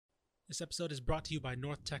This episode is brought to you by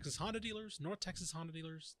North Texas Honda Dealers. North Texas Honda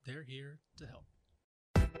Dealers, they're here to help.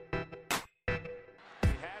 He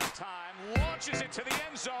has time, launches it to the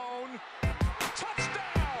end zone.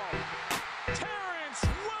 Touchdown! Terrence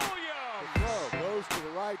Williams! The throw goes to the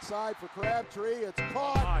right side for Crabtree. It's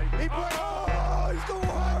caught. He he's going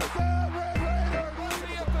hard down, Red Raider. What's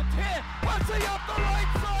he up the 10? What's he up the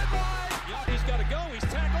right sideline? Yeah, he's got to go. He's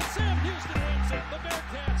tackled. Sam Houston wins it. The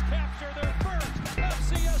Bearcats capture their first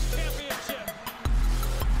FCS championship.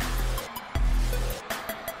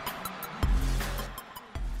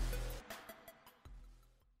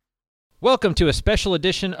 Welcome to a special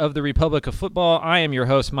edition of the Republic of Football. I am your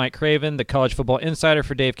host, Mike Craven, the college football insider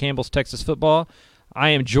for Dave Campbell's Texas Football. I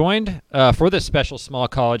am joined for this special small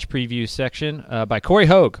college preview section by Cory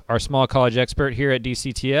Hogue, our small college expert here at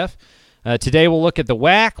DCTF. Today we'll look at the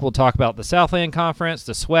WAC, we'll talk about the Southland Conference,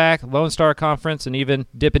 the SWAC, Lone Star Conference, and even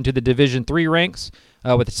dip into the Division III ranks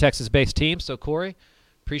with the Texas-based team. So, Cory,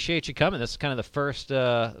 appreciate you coming. This is kind of the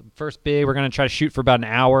first big. We're going to try to shoot for about an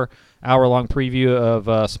hour-long preview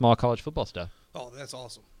of small college football stuff. Oh, that's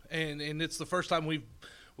awesome. And it's the first time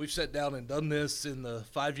we've sat down and done this in the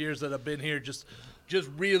 5 years that I've been here, just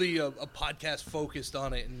really a podcast focused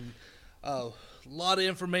on it. And a lot of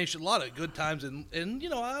information, a lot of good times. And you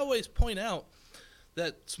know, I always point out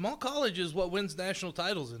that small college is what wins national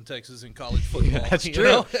titles in Texas in college football. That's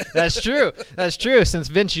true. That's true. That's true. Since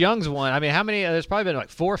Vince Young's won, I mean, how many? There's probably been like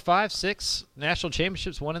 4, 5, 6 national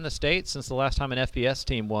championships won in the state since the last time an FBS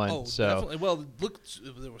team won. Oh, definitely. Well, look,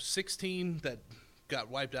 there were 16 that got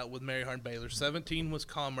wiped out with Mary Hardin Baylor. 17 was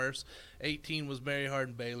Commerce. 18 was Mary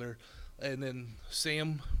Hardin Baylor. And then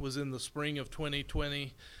Sam was in the spring of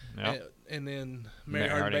 2020. Yep. And then Mary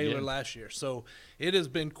Hardin Baylor again last year. So it has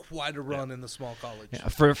been quite a run in the small college. Yeah.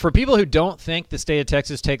 For people who don't think the state of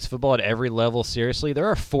Texas takes football at every level seriously, there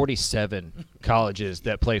are 47 colleges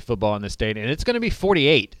that play football in the state, and it's going to be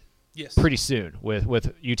 48. Yes. Pretty soon with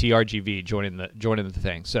UTRGV joining the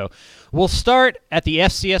thing. So we'll start at the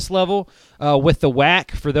FCS level with the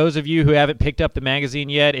WAC. For those of you who haven't picked up the magazine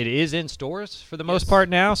yet, it is in stores for the most part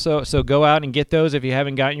now. So go out and get those if you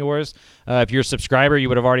haven't gotten yours. If you're a subscriber, you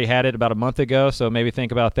would have already had it about a month ago. So maybe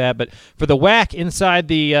think about that. But for the WAC inside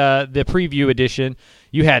the preview edition,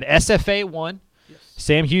 you had SFA 1,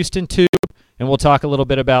 Sam Houston 2. And we'll talk a little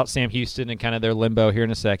bit about Sam Houston and kind of their limbo here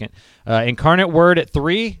in a second. Incarnate Word at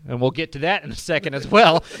 3, and we'll get to that in a second as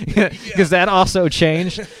well, because that also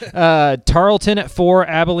changed. Tarleton at 4,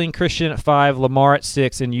 Abilene Christian at 5, Lamar at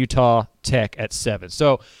 6, and Utah Tech at 7.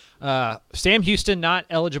 So Sam Houston not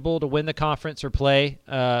eligible to win the conference or play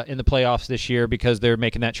in the playoffs this year because they're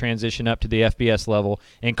making that transition up to the FBS level.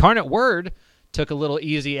 Incarnate Word took a little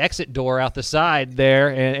easy exit door out the side there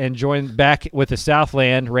and joined back with the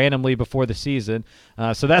Southland randomly before the season.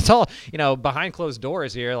 So that's all, behind closed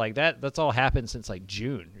doors here. Like that's all happened since like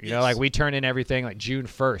June. You know, like we turn in everything like June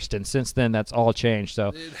 1st, and since then that's all changed.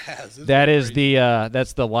 So it has.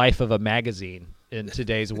 That's the life of a magazine in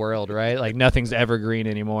today's world, right? Like nothing's evergreen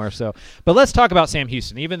anymore. So, but let's talk about Sam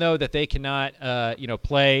Houston. Even though that they cannot,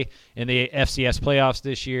 play in the FCS playoffs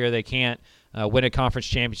this year, they can't win a conference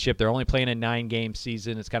championship. They're only playing a 9-game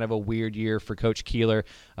season. It's kind of a weird year for Coach Keeler.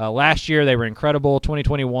 Last year, they were incredible.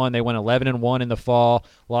 2021, they went 11-1 in the fall,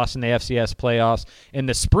 lost in the FCS playoffs. In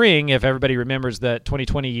the spring, if everybody remembers that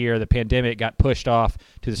 2020 year, the pandemic got pushed off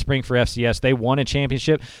to the spring for FCS. They won a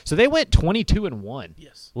championship. So they went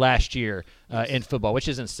 22-1 last year in football, which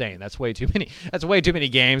is insane. That's way too many. That's way too many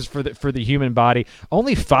games for the human body.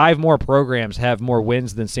 Only 5 more programs have more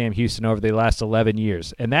wins than Sam Houston over the last 11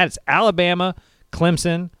 years, and that's Alabama,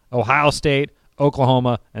 Clemson, Ohio State,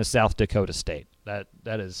 Oklahoma, and South Dakota State.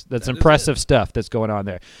 That's impressive stuff that's going on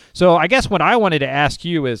there. So I guess what I wanted to ask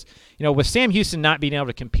you is, with Sam Houston not being able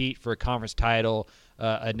to compete for a conference title,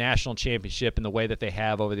 a national championship in the way that they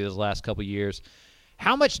have over these last couple of years,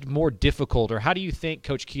 how much more difficult, or how do you think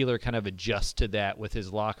Coach Keeler kind of adjusts to that with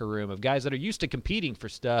his locker room of guys that are used to competing for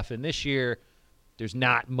stuff, and this year there's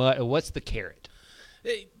not much? What's the carrot?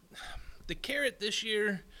 The carrot this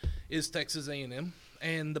year is Texas A&M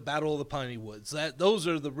and the Battle of the Piney Woods. Those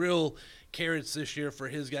are the real carrots this year for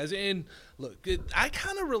his guys. And look, I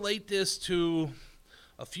kind of relate this to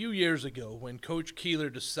a few years ago when Coach Keeler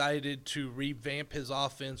decided to revamp his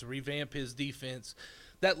offense, revamp his defense.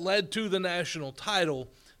 That led to the national title.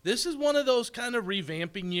 This is one of those kind of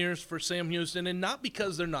revamping years for Sam Houston, and not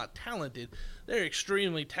because they're not talented. They're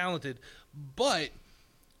extremely talented, but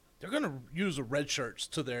they're going to use the red shirts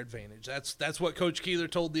to their advantage. That's what Coach Keeler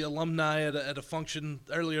told the alumni at a function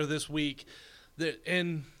earlier this week.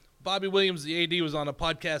 And Bobby Williams, the AD, was on a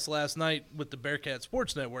podcast last night with the Bearcat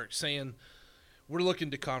Sports Network saying, we're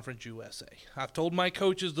looking to Conference USA. I've told my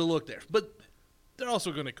coaches to look there, but they're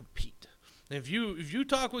also going to compete. If you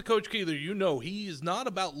talk with Coach Keeler, you know he is not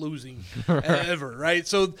about losing ever, right?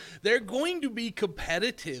 So they're going to be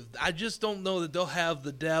competitive. I just don't know that they'll have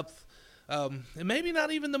the depth and maybe not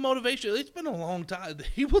even the motivation. It's been a long time.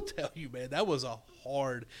 He will tell you, man, that was a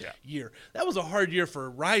hard year. That was a hard year for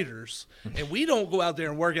writers, and we don't go out there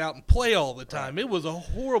and work out and play all the time. It was a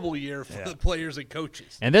horrible year for the players and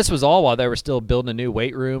coaches. And this was all while they were still building a new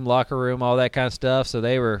weight room, locker room, all that kind of stuff. So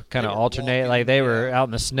they were kind of alternating. Like they were out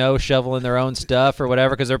in the snow shoveling their own stuff or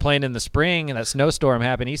whatever because they're playing in the spring and that snowstorm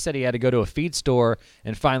happened. He said he had to go to a feed store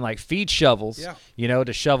and find like feed shovels,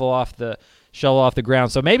 to shovel off the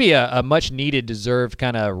ground. So maybe a much-needed, deserved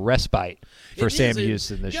kind of respite for Sam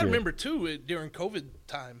Houston this year. You got to remember, too, during COVID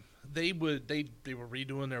time, they were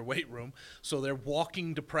redoing their weight room, so they're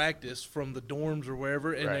walking to practice from the dorms or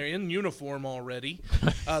wherever, and they're in uniform already.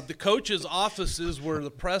 The coaches' offices were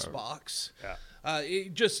the press box.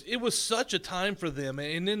 It was such a time for them.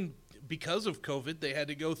 And then because of COVID, they had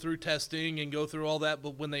to go through testing and go through all that.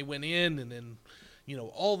 But when they went in and then,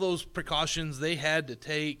 all those precautions they had to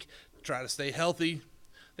take, try to stay healthy,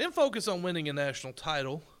 then focus on winning a national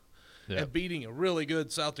title and beating a really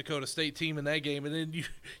good South Dakota State team in that game. And then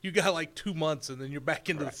you got like 2 months, and then you're back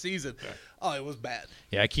into the season. Oh, it was bad.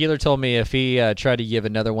 Yeah, Keeler told me if he tried to give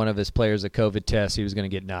another one of his players a COVID test, he was going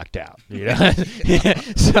to get knocked out.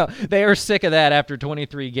 So they were sick of that after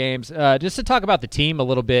 23 games. Just to talk about the team a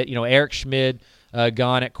little bit, Eric Schmid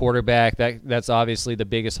gone at quarterback. That's obviously the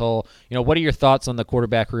biggest hole. What are your thoughts on the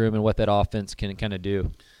quarterback room and what that offense can kind of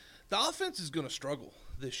do? The offense is going to struggle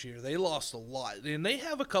this year. They lost a lot, and they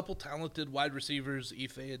have a couple talented wide receivers,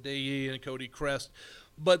 Ife Adeyi and Cody Crest,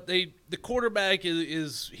 but the quarterback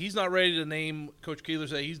he's not ready to name. Coach Keeler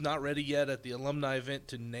said he's not ready yet at the alumni event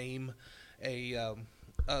to name a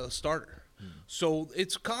starter. So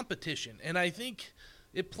it's competition, and I think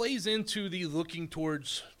it plays into the looking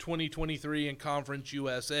towards 2023 in Conference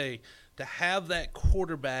USA to have that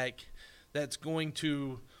quarterback that's going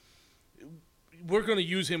to – we're going to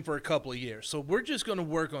use him for a couple of years. So we're just going to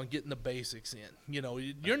work on getting the basics in.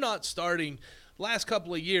 You're not starting – last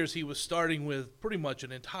couple of years he was starting with pretty much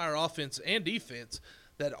an entire offense and defense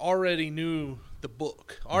that already knew the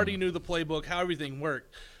book, already knew the playbook, how everything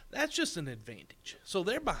worked. That's just an advantage. So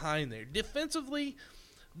they're behind there. Defensively,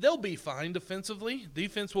 they'll be fine defensively.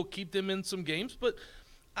 Defense will keep them in some games, but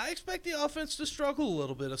I expect the offense to struggle a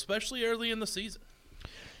little bit, especially early in the season.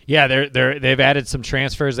 Yeah, they've added some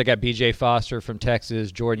transfers. They got B.J. Foster from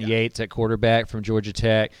Texas, Jordan Yates at quarterback from Georgia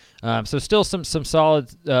Tech. So still some solid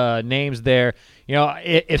names there.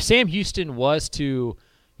 If Sam Houston was to,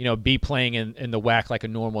 be playing in the WAC like a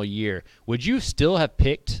normal year, would you still have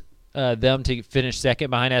picked them to finish second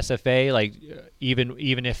behind SFA, like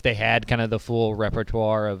even if they had kind of the full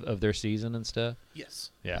repertoire of their season and stuff? Yes.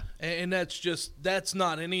 Yeah. And that's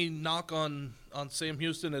not any knock on Sam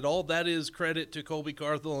Houston at all. That is credit to Colby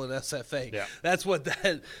Carthel and SFA. Yeah. That's what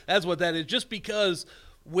that is. Just because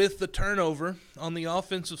with the turnover on the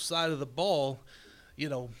offensive side of the ball,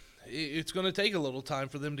 it's going to take a little time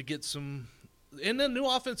for them to get some – and a new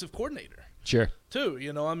offensive coordinator. Sure. Too,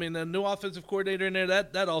 a new offensive coordinator in there,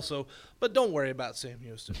 that also. But don't worry about Sam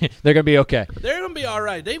Houston. They're going to be okay. They're going to be all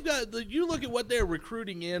right. They've got you look at what they're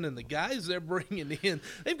recruiting in and the guys they're bringing in.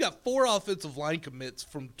 They've got 4 offensive line commits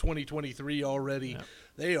from 2023 already. Yeah.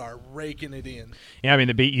 They are raking it in. Yeah,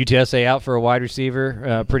 they beat UTSA out for a wide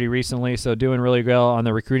receiver pretty recently, so doing really well on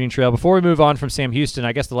the recruiting trail. Before we move on from Sam Houston,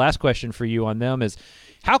 I guess the last question for you on them is,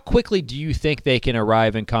 how quickly do you think they can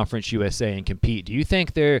arrive in Conference USA and compete? Do you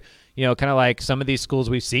think they're, kind of like some of these schools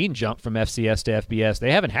we've seen jump from FCS to FBS,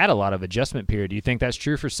 they haven't had a lot of adjustment period. Do you think that's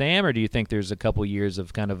true for Sam, or do you think there's a couple years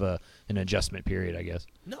of kind of an adjustment period, I guess?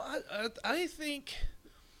 No, I think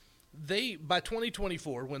they, by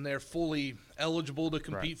 2024, when they're fully eligible to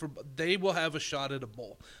compete they will have a shot at a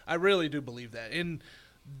bowl. I really do believe that. And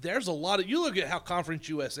there's a lot of – you look at how Conference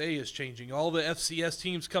USA is changing, all the FCS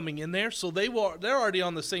teams coming in there, so they're already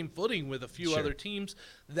on the same footing with a few other teams.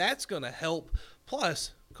 That's going to help.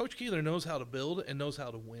 Plus, Coach Keeler knows how to build and knows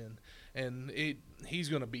how to win, and he's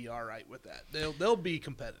going to be all right with that. They'll be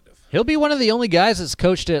competitive. He'll be one of the only guys that's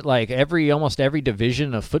coached at like almost every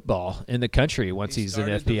division of football in the country once he's an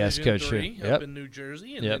FBS coach. Up in New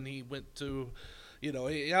Jersey, and then he went to –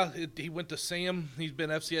 he went to Sam. He's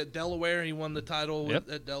been FC at Delaware. He won the title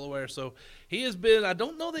at Delaware. So he has been – I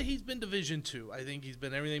don't know that he's been Division II. I think he's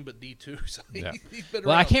been everything but D2. So he's been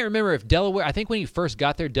around. I can't remember if Delaware – I think when he first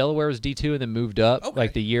got there, Delaware was D2 and then moved up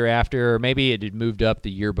like the year after. Or maybe it had moved up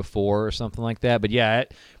the year before or something like that. But,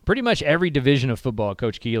 pretty much every division of football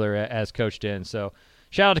Coach Keeler has coached in. So,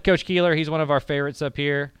 shout out to Coach Keeler. He's one of our favorites up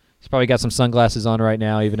here. He's probably got some sunglasses on right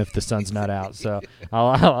now, even if the sun's not out. So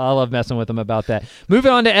I love messing with him about that.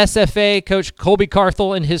 Moving on to SFA, Coach Colby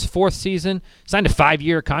Carthel in his 4th season signed a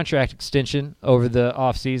 5-year contract extension over the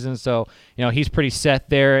offseason. So, he's pretty set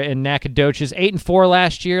there in Nacogdoches. 8-4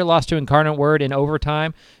 last year, lost to Incarnate Word in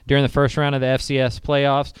overtime during the first round of the FCS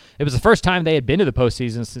playoffs. It was the first time they had been to the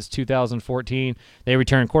postseason since 2014. They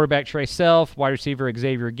returned quarterback Trey Self, wide receiver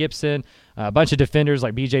Xavier Gibson, a bunch of defenders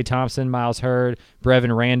like B.J. Thompson, Miles Hurd,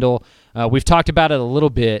 Brevin Randall. We've talked about it a little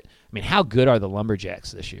bit. I mean, how good are the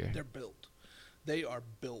Lumberjacks this year? They're built. They are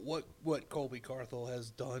built. What Colby Carthel has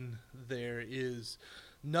done there is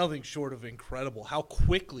nothing short of incredible. How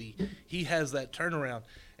quickly he has that turnaround.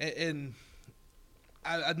 And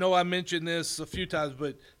I know I mentioned this a few times,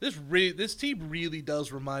 but this team really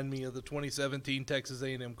does remind me of the 2017 Texas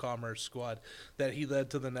A&M Commerce squad that he led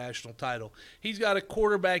to the national title. He's got a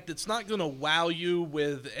quarterback that's not going to wow you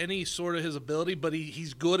with any sort of his ability, but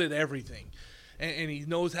he's good at everything. And he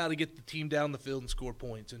knows how to get the team down the field and score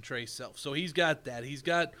points and Trey Self. So he's got that. He's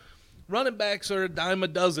got running backs are a dime a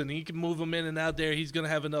dozen. He can move them in and out there. He's going to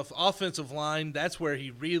have enough offensive line. That's where he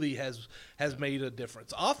really has made a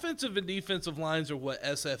difference. Offensive and defensive lines are what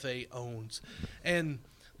SFA owns. And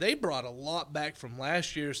they brought a lot back from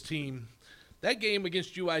last year's team. That game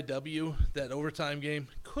against UIW, that overtime game,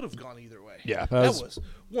 could have gone either way. Yeah. That was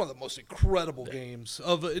one of the most incredible games.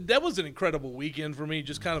 That was an incredible weekend for me,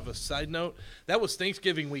 just kind of a side note. That was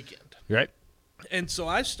Thanksgiving weekend. Right. And so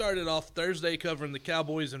I started off Thursday covering the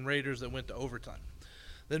Cowboys and Raiders that went to overtime.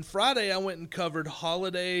 Then Friday I went and covered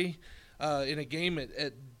Holiday in a game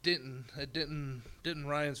at Denton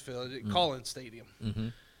Ryansville at Collins Stadium. Mm-hmm.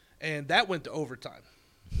 And that went to overtime.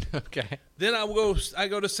 Okay. Then I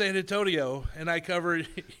go to San Antonio and I cover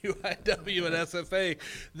UIW and SFA.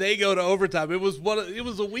 They go to overtime. It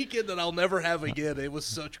was a weekend that I'll never have again. It was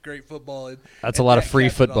such great football. That's a lot of free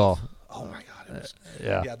football. Oh my God! It was,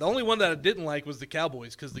 yeah. The only one that I didn't like was the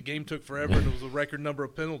Cowboys because the game took forever and it was a record number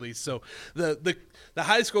of penalties. So the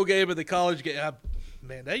high school game and the college game,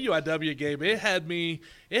 man, that UIW game, it had me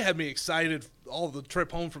excited all the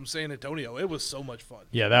trip home from San Antonio. It was so much fun.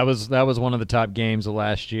 Yeah, that was one of the top games of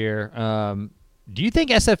last year. Do you think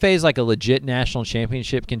SFA is like a legit national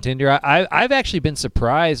championship contender? I've actually been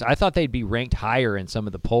surprised. I thought they'd be ranked higher in some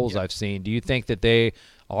of the polls I've seen. Do you think that they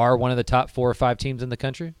are one of the top 4 or 5 teams in the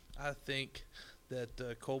country? I think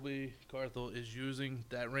that Colby Carthel is using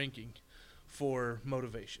that ranking for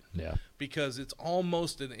motivation. Yeah. Because it's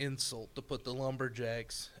almost an insult to put the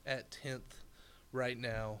Lumberjacks at 10th right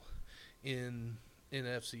now in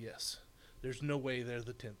FCS. There's no way they're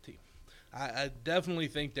the 10th team. I definitely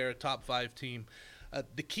think they're a top 5 team.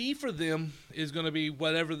 The key for them is going to be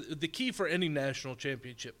the key for any national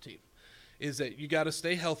championship team is that you got to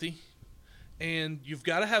stay healthy and you've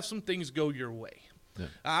got to have some things go your way. Yeah.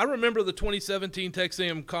 I remember the 2017 Texas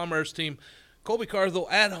A&M Commerce team. Colby Carthel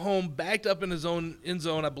at home, backed up in his own end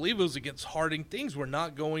zone. I believe it was against Harding. Things were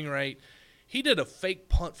not going right. He did a fake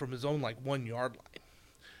punt from his own 1-yard line,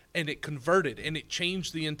 and it converted, and it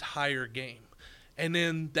changed the entire game. And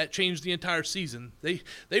then that changed the entire season.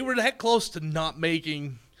 They were that close to not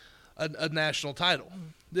making a national title.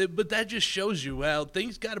 But that just shows you how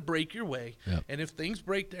things got to break your way. Yep. And if things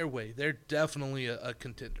break their way, they're definitely a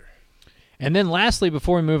contender. And then lastly,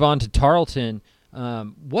 before we move on to Tarleton,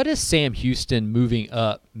 what does Sam Houston moving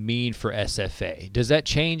up mean for SFA? Does that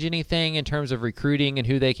change anything in terms of recruiting and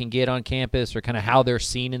who they can get on campus or kind of how they're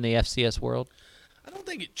seen in the FCS world? I don't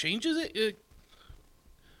think it changes it.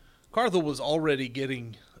 Carthel was already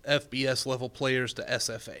getting FBS level players to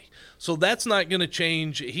SFA. So that's not going to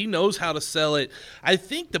change. He knows how to sell it. I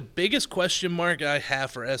think the biggest question mark I have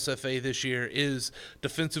for SFA this year is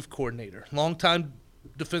defensive coordinator. Longtime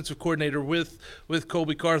defensive coordinator with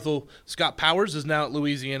Colby Carthel. Scott Powers is now at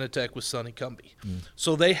Louisiana Tech with Sonny Cumbie.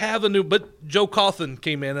 So they have but Joe Cawthon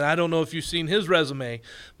came in, and I don't know if you've seen his resume,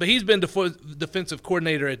 but he's been defensive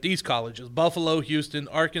coordinator at these colleges: Buffalo, Houston,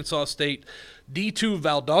 Arkansas State, D2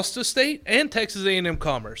 Valdosta State, and Texas A&M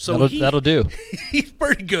Commerce. So that'll do. He's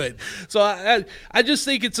pretty good. So I just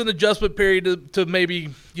think it's an adjustment period to maybe,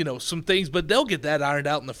 some things, but they'll get that ironed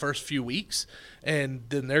out in the first few weeks, and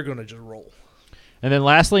then they're going to just roll. And then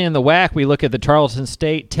lastly in the WAC, we look at the Tarleton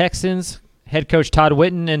State Texans. Head coach Todd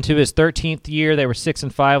Whitten into his 13th year. They were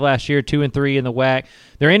 6-5 last year, 2-3 in the WAC.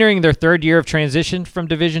 They're entering their 3rd year of transition from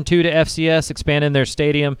Division II to FCS, expanding their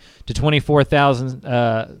stadium to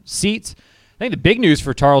 24,000 seats. I think the big news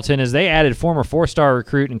for Tarleton is they added former 4-star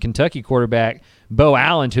recruit and Kentucky quarterback Bo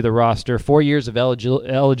Allen to the roster, 4 years of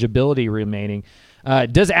eligibility remaining.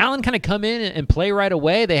 Does Allen kind of come in and play right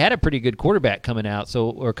away? They had a pretty good quarterback coming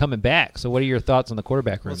back. So what are your thoughts on the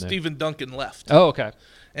quarterback room there? Stephen Duncan left. Oh, okay.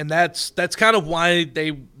 And that's kind of why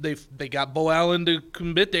they got Bo Allen to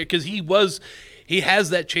commit there, because he has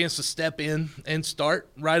that chance to step in and start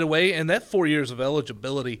right away, and that 4 years of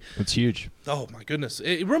eligibility. It's huge. Oh, my goodness.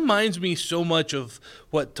 It reminds me so much of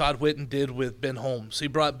what Todd Whitten did with Ben Holmes. He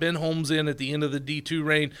brought Ben Holmes in at the end of the D2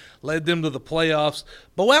 reign, led them to the playoffs.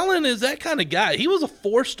 Bo Allen is that kind of guy. He was a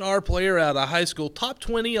 4-star player out of high school, top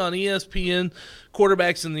 20 on ESPN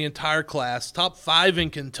quarterbacks in the entire class, top 5 in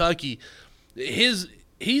Kentucky.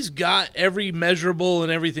 He's got every measurable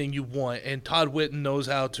and everything you want, and Todd Whitten knows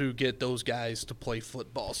how to get those guys to play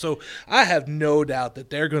football. So I have no doubt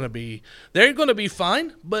that they're going to be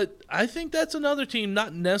fine, but I think that's another team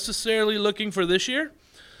not necessarily looking for this year,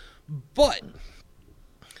 but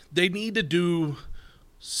they need to do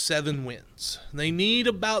 7 wins. They need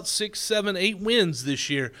about 6, 7, 8 wins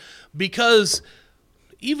this year, because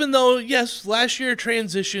even though, yes, last year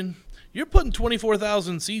transition, you're putting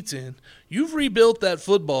 24,000 seats in. You've rebuilt that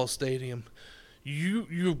football stadium.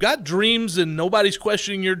 You've got dreams, and nobody's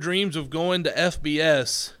questioning your dreams of going to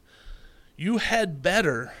FBS. You had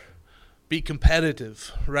better be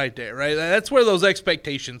competitive right there, right? That's where those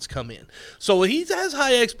expectations come in. So he has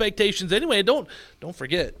high expectations anyway. Don't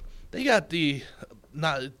forget, they got the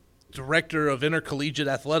director of intercollegiate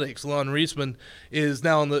athletics, Lon Reisman, is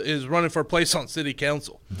now is running for a place on city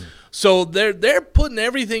council. Mm-hmm. So they're putting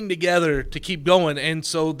everything together to keep going, and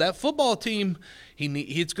so that football team,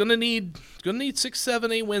 it's going to need 6,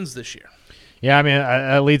 7, 8 wins this year. Yeah, I mean,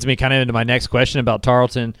 that leads me kind of into my next question about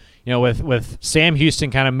Tarleton. You know, with Sam Houston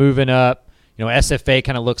kind of moving up, you know, SFA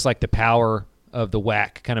kind of looks like the power of the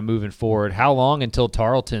WAC kind of moving forward. How long until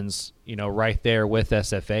Tarleton's, you know, right there with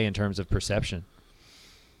SFA in terms of perception?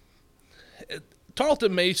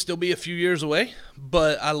 Tarleton may still be a few years away,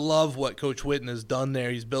 but I love what Coach Whitten has done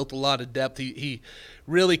there. He's built a lot of depth. He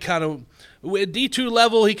really kind of, at D2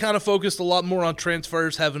 level, he kind of focused a lot more on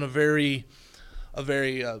transfers, having a very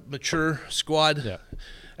mature squad.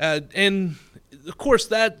 Yeah. And, of course,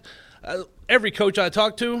 that every coach I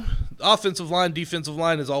talk to, offensive line, defensive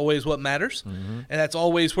line is always what matters, and that's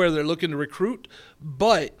always where they're looking to recruit.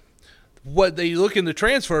 But what they look in the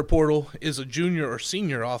transfer portal is a junior or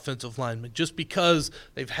senior offensive lineman, just because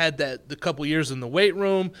they've had that the couple years in the weight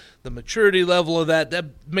room, the maturity level of that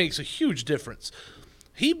makes a huge difference.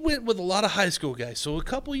 He went with a lot of high school guys, so a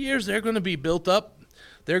couple years they're going to be built up.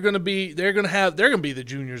 They're going to be the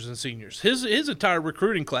juniors and seniors. His entire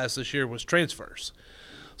recruiting class this year was transfers.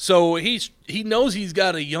 So he knows he's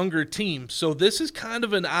got a younger team. So this is kind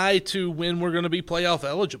of an eye to when we're going to be playoff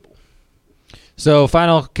eligible. So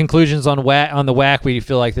final conclusions on the WAC. We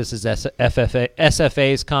feel like this is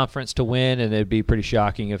SFA's conference to win, and it'd be pretty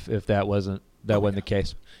shocking if that wasn't the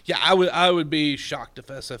case. Yeah, I would be shocked if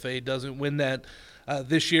SFA doesn't win that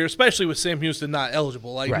this year, especially with Sam Houston not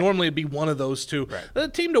eligible. Normally it'd be one of those two. Right. The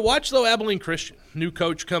team to watch though, Abilene Christian, new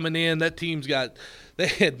coach coming in. That team's they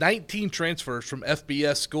had 19 transfers from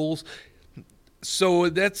FBS schools. So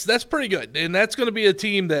that's pretty good, and that's going to be a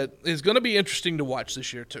team that is going to be interesting to watch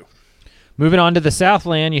this year too. Moving on to the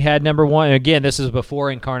Southland, you had number 1. Again, this is before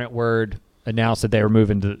Incarnate Word announced that they were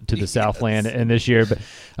moving to the Southland in this year. But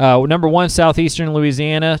number 1, Southeastern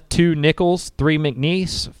Louisiana, 2, Nichols, 3,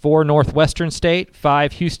 McNeese, 4, Northwestern State,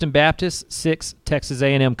 5, Houston Baptist, 6, Texas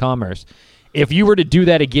A&M Commerce. If you were to do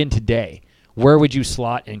that again today, where would you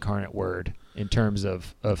slot Incarnate Word in terms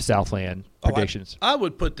of Southland predictions? I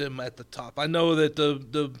would put them at the top. I know that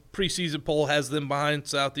the preseason poll has them behind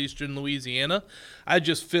Southeastern Louisiana. I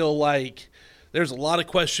just feel like there's a lot of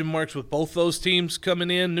question marks with both those teams coming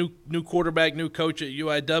in. New quarterback, new coach at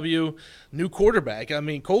UIW, new quarterback. I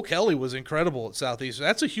mean, Cole Kelly was incredible at Southeastern.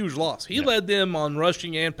 That's a huge loss. He led them on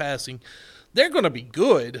rushing and passing. They're going to be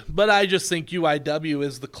good, but I just think UIW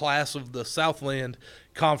is the class of the Southland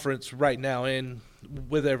Conference right now, and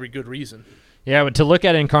with every good reason. Yeah, but to look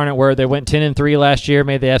at Incarnate Word, they went 10-3 last year,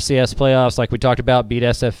 made the FCS playoffs, like we talked about, beat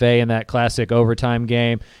SFA in that classic overtime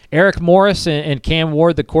game. Eric Morris and Cam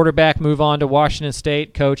Ward, the quarterback, move on to Washington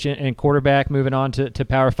State, coach and quarterback, moving on to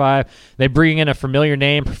Power 5. They bring in a familiar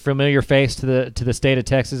name, familiar face to the state of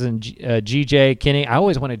Texas, and G.J. Kinney. I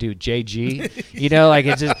always want to do J.G. You know, like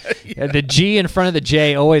it's just the G in front of the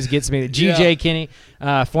J always gets me. G.J. Kinney,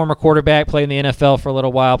 former quarterback, played in the NFL for a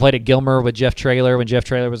little while, played at Gilmer with Jeff Traylor when Jeff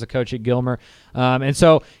Traylor was a coach at Gilmer. And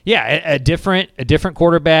so, yeah, a different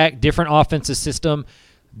quarterback, different offensive system.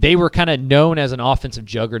 they were kind of known as an offensive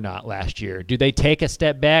juggernaut last year. Do they take a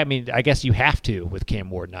step back? I mean, I guess you have to with Cam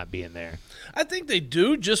Ward not being there. I think they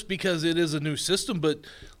do just because it is a new system. But,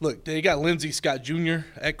 look, they got Lindsey Scott Jr.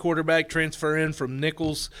 at quarterback, transfer in from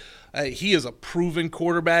Nichols. He is a proven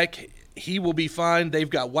quarterback. He will be fine. They've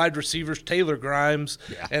got wide receivers, Taylor Grimes,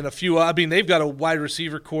 and a few. I mean, they've got a wide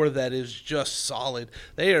receiver core that is just solid.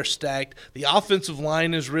 They are stacked. The offensive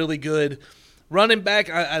line is really good. Running back,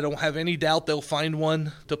 I don't have any doubt they'll find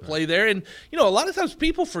one to play there. And, you know, a lot of times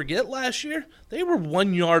people forget last year they were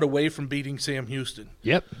 1 yard away from beating Sam Houston.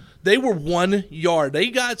 Yep. They were 1 yard. They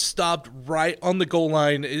got stopped right on the goal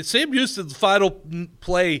line. Sam Houston's final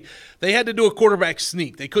play, they had to do a quarterback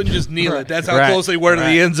sneak. They couldn't just kneel it. That's how close they were to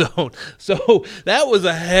the end zone. So that was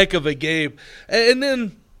a heck of a game. And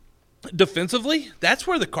then defensively, that's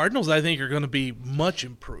where the Cardinals, I think, are going to be much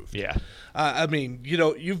improved. Yeah. I mean, you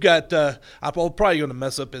know, you've got I'm probably going to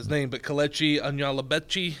mess up his name, but Kelechi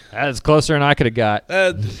Anyalabechi. That's closer than I could have got.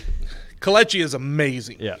 Kelechi is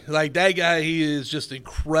amazing. Yeah. Like, that guy, he is just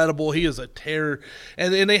incredible. He is a terror.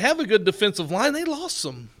 And they have a good defensive line. They lost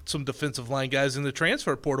some defensive line guys in the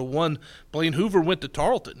transfer portal. One, Blaine Hoover, went to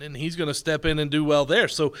Tarleton, and he's going to step in and do well there.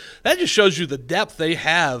 So that just shows you the depth they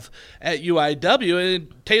have at UIW.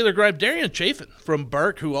 And Taylor Grimes, Darian Chafin from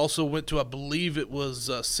Burke, who also went to, I believe it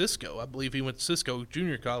was Cisco. I believe he went to Cisco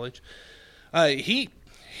Junior College.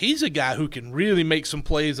 He's a guy who can really make some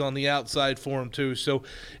plays on the outside for him too. So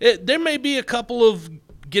there may be a couple of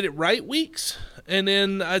get it right weeks, and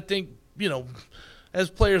then I think, you know, as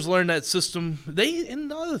players learn that system, and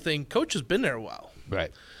another thing, coach has been there a while. Right.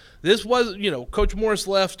 This was, you know, Coach Morris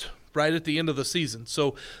left right at the end of the season,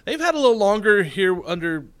 so they've had a little longer here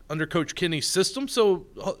under Coach Kenny's system. So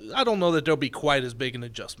I don't know that there'll be quite as big an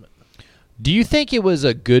adjustment. Do you think it was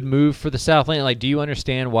a good move for the Southland? Like, do you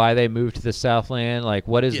understand why they moved to the Southland? Like,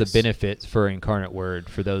 what is the benefit for Incarnate Word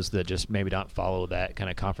for those that just maybe don't follow that kind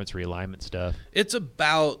of conference realignment stuff? It's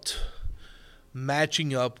about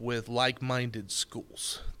matching up with like-minded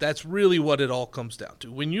schools. That's really what it all comes down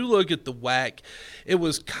to. When you look at the WAC, it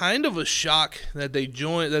was kind of a shock that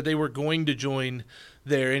they were going to join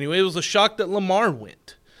there. Anyway, it was a shock that Lamar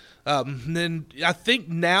went. Then I think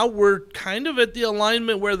now we're kind of at the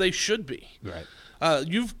alignment where they should be. Right.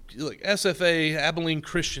 SFA, Abilene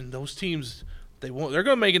Christian, those teams, they're going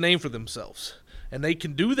to make a name for themselves, and they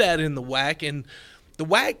can do that in the WAC. And the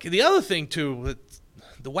WAC, the other thing too,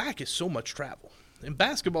 the WAC is so much travel. In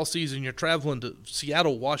basketball season, you're traveling to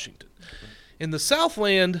Seattle, Washington. In the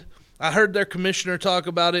Southland, I heard their commissioner talk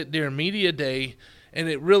about it during media day, and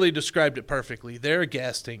it really described it perfectly. They're a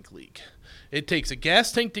gas tank league. It takes a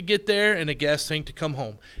gas tank to get there and a gas tank to come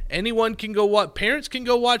home. Anyone can go watch. Parents can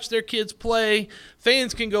go watch their kids play.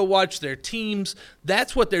 Fans can go watch their teams.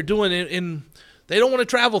 That's what they're doing. And they don't want to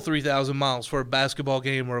travel 3,000 miles for a basketball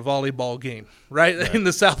game or a volleyball game, right? In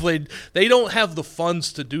the Southland, they don't have the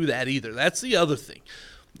funds to do that either. That's the other thing.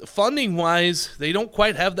 Funding-wise, they don't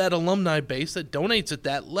quite have that alumni base that donates at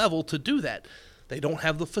that level to do that. They don't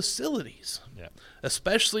have the facilities. Yeah.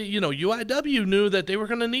 Especially, you know, UIW knew that they were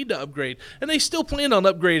going to need to upgrade, and they still plan on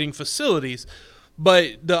upgrading facilities,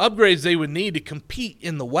 but the upgrades they would need to compete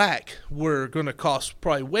in the WAC were going to cost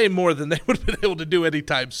probably way more than they would have been able to do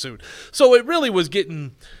anytime soon. So it really was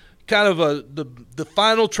getting kind of the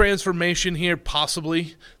final transformation here,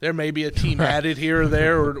 possibly. There may be a team added here or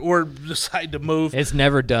there or decide to move. It's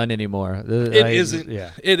never done anymore. It isn't.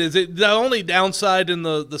 Yeah. It is. The only downside in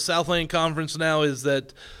the Southland Conference now is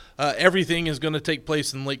that everything is going to take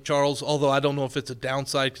place in Lake Charles, although I don't know if it's a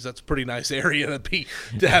downside because that's a pretty nice area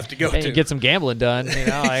to have to go to. Get some gambling done. You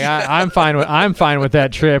know, like I'm fine with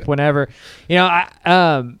that trip whenever. You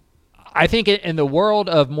know, I think in the world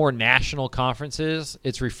of more national conferences,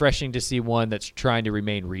 it's refreshing to see one that's trying to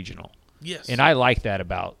remain regional. Yes. And I like that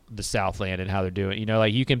about the Southland and how they're doing. You know,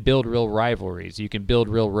 like you can build real rivalries. You can build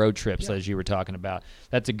real road trips, as you were talking about.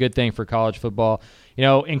 That's a good thing for college football. You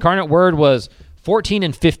know, Incarnate Word was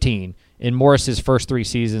 14-15 in Morris's first 3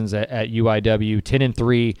 seasons at UIW,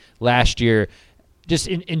 10-3 last year. Just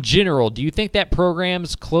in general, do you think that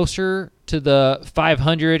program's closer to the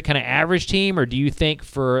 500 kind of average team, or do you think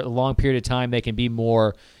for a long period of time they can be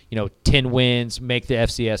more, 10 wins, make the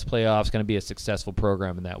FCS playoffs, going to be a successful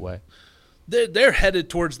program in that way? They're headed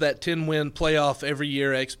towards that 10-win playoff every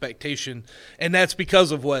year expectation, and that's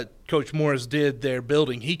because of what Coach Morris did there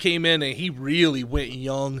building. He came in and he really went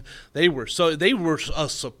young. They were a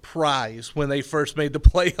surprise when they first made the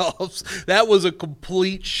playoffs. That was a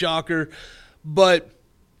complete shocker. But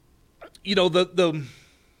the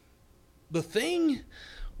thing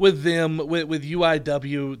with them with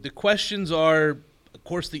UIW, the questions are, of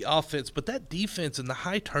course, the offense, but that defense and the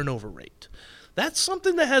high turnover rate. That's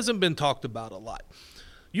something that hasn't been talked about a lot.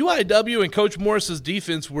 UIW and Coach Morris's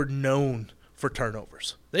defense were known for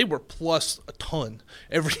turnovers. They were plus a ton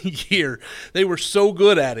every year. They were so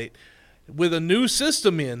good at it. With a new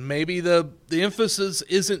system in, maybe the emphasis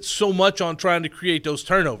isn't so much on trying to create those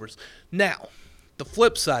turnovers. Now, the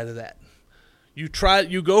flip side of that, you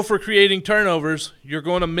go for creating turnovers, you're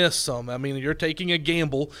going to miss some. I mean, you're taking a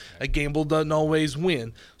gamble. A gamble doesn't always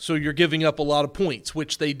win, so you're giving up a lot of points,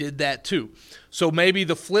 which they did that too. So maybe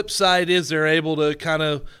the flip side is they're able to kind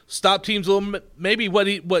of stop teams a little bit. Maybe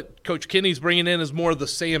what Coach Kenny's bringing in is more of the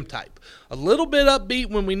Sam type. A little bit upbeat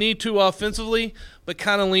when we need to offensively, but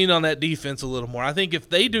kind of lean on that defense a little more. I think if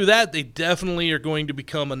they do that, they definitely are going to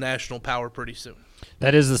become a national power pretty soon.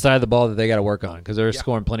 That is the side of the ball that they got to work on because they're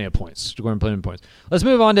scoring plenty of points. Let's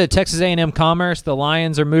move on to Texas A&M Commerce. The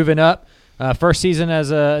Lions are moving up. First season as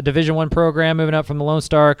a Division I program, moving up from the Lone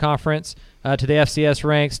Star Conference to the FCS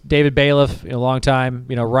ranks. David Bailiff, a long time,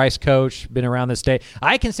 Rice coach, been around the state.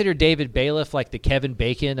 I consider David Bailiff like the Kevin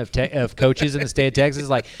Bacon of coaches in the state of Texas.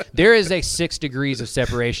 Like, there is a 6 degrees of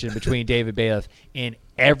separation between David Bailiff and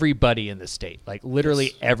everybody in the state, like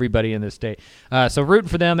literally everybody in the state. So rooting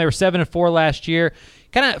for them. They were 7-4 last year.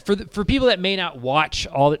 Kind of for people that may not watch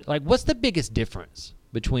all, what's the biggest difference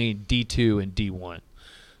between D2 and D1?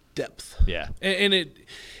 Depth. Yeah. And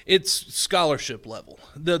it's scholarship level.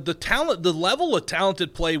 The talent, the level of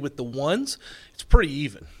talented play with the ones, it's pretty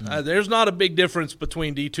even. There's not a big difference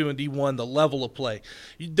between D2 and D1, the level of play.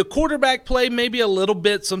 The quarterback play, maybe a little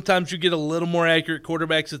bit. Sometimes you get a little more accurate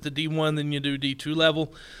quarterbacks at the D1 than you do D2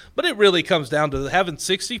 level. But it really comes down to having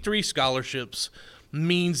 63 scholarships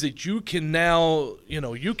means that you can now,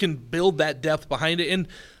 you can build that depth behind it. And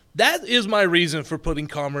that is my reason for putting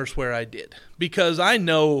Commerce where I did, because I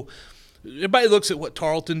know everybody looks at what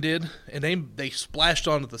Tarleton did, and they splashed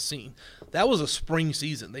onto the scene. That was a spring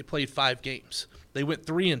season. They played 5 games. They went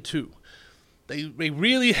 3-2. They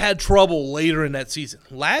really had trouble later in that season.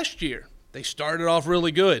 Last year, they started off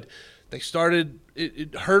really good.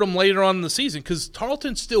 It hurt them later on in the season because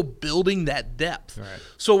Tarleton's still building that depth. Right.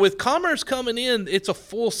 So with Commerce coming in, it's a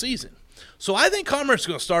full season. So I think Commerce is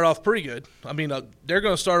going to start off pretty good. I mean, they're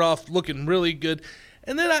going to start off looking really good.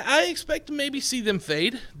 And then I expect to maybe see them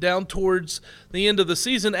fade down towards the end of the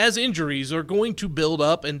season as injuries are going to build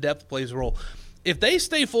up and depth plays a role. If they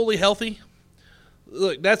stay fully healthy,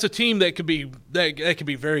 look, that's a team that could be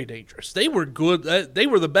very dangerous. They were good. They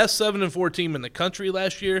were the best 7-4 team in the country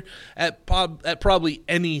last year at probably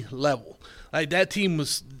any level. Like, that team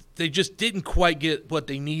was. They just didn't quite get what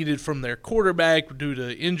they needed from their quarterback due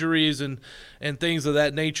to injuries and things of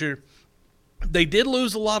that nature. They did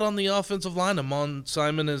lose a lot on the offensive line. Amon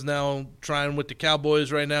Simon is now trying with the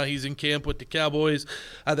Cowboys right now. He's in camp with the Cowboys.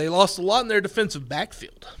 They lost a lot in their defensive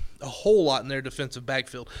backfield, a whole lot in their defensive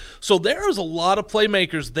backfield. So there is a lot of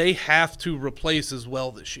playmakers they have to replace as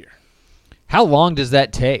well this year. How long does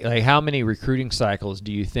that take? Like, how many recruiting cycles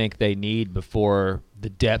do you think they need before the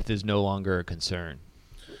depth is no longer a concern?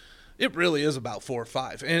 It really is about 4 or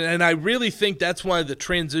 5. And I really think that's why the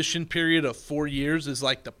transition period of 4 years is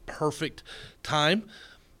like the perfect time.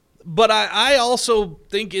 But I also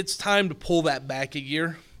think it's time to pull that back a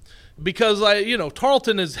year because,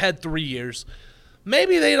 Tarleton has had 3 years.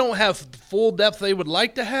 Maybe they don't have the full depth they would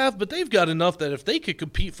like to have, but they've got enough that if they could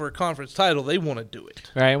compete for a conference title, they want to do it.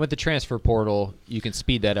 Right, and with the transfer portal, you can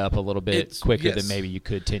speed that up a little bit quicker than maybe you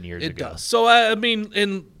could 10 years ago. It does. So,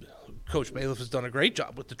 and Coach Bailiff has done a great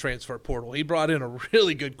job with the transfer portal. He brought in a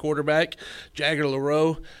really good quarterback, Jagger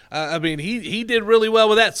LaRoe. He did really well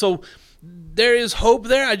with that. So there is hope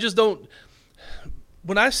there. I just don't.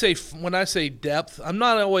 When I say depth, I'm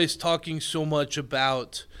not always talking so much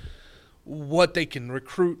about what they can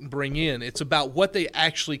recruit and bring in. It's about what they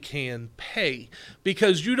actually can pay,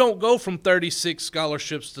 because you don't go from 36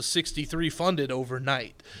 scholarships to 63 funded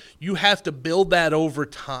overnight. You have to build that over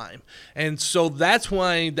time. And so that's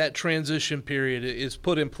why that transition period is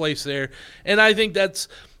put in place there. And I think that's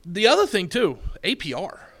the other thing too,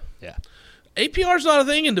 APR. Yeah. APR is not a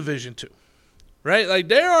thing in Division II. Right? Like,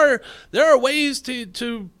 there are ways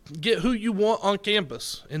to get who you want on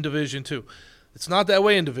campus in Division II. It's not that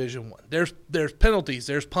way in Division I. There's penalties,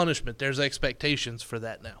 there's punishment, there's expectations for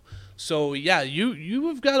that now. So yeah,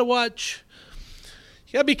 you've got to watch.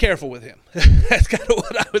 You got to be careful with him. That's kind of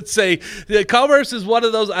what I would say. The Commerce is one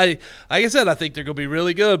of those. Like I said, I think they're going to be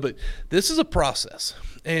really good, but this is a process,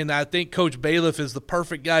 and I think Coach Bailiff is the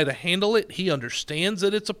perfect guy to handle it. He understands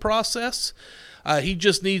that it's a process. He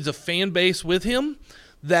just needs a fan base with him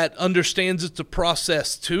that understands it's a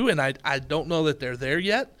process too, and I don't know that they're there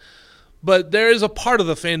yet. But there is a part of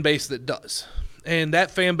the fan base that does. And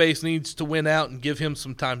that fan base needs to win out and give him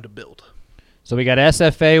some time to build. So we got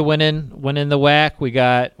SFA winning the WAC. We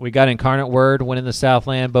got Incarnate Word winning the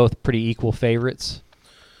Southland, both pretty equal favorites.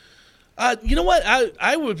 You know what?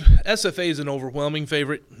 I would SFA is an overwhelming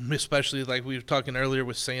favorite, especially like we were talking earlier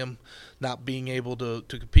with Sam not being able to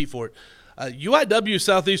compete for it. UIW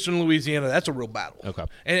Southeastern Louisiana, that's a real battle. Okay.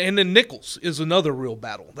 And then Nichols is another real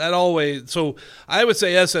battle. So I would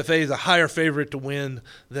say SFA is a higher favorite to win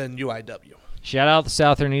than UIW. Shout out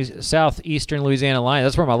the Southeastern Louisiana Lions.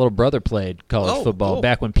 That's where my little brother played college football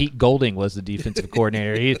back when Pete Golding was the defensive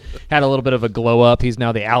coordinator. He had a little bit of a glow up. He's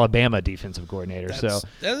now the Alabama defensive coordinator.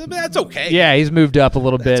 That's okay. Yeah, he's moved up a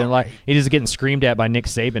little bit, and like he's getting screamed at by Nick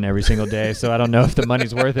Saban every single day. So I don't know if the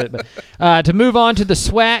money's worth it. But to move on to the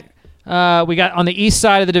SWAC. We got on the east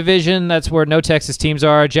side of the division, that's where no Texas teams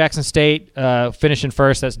are. Jackson State finishing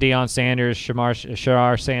first. That's Deion Sanders,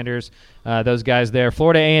 Shamar Sanders, those guys there.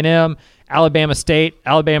 Florida A&M, Alabama State,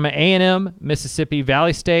 Alabama A&M, Mississippi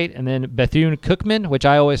Valley State, and then Bethune-Cookman, which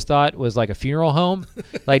I always thought was like a funeral home.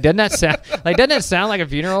 Doesn't that sound like a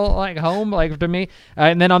funeral home to me?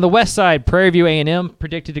 And then on the west side, Prairie View A&M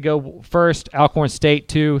predicted to go first, Alcorn State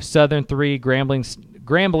 2, Southern 3,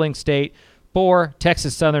 Grambling State 4,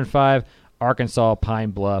 Texas Southern 5, Arkansas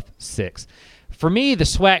Pine Bluff 6. For me, the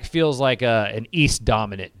SWAC feels like an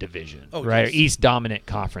East-dominant division, right? Yes. East-dominant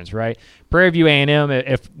conference, right? Prairie View A&M,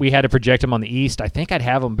 if we had to project them on the East, I think I'd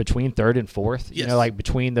have them between 3rd and 4th, yes.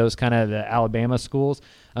 Between those kind of the Alabama schools.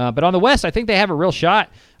 But on the West, I think they have a real shot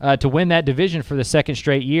to win that division for the second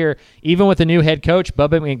straight year, even with the new head coach,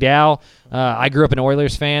 Bubba McDowell. I grew up an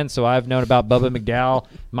Oilers fan, so I've known about Bubba McDowell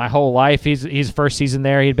my whole life. He's first season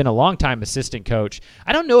there. He'd been a long-time assistant coach.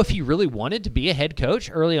 I don't know if he really wanted to be a head coach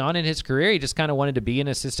early on in his career. He just kind of wanted to be an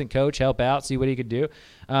assistant coach, help out, see what he could do.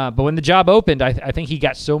 But when the job opened, I think he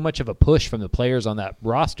got so much of a push from the players on that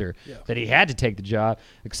roster that he had to take the job.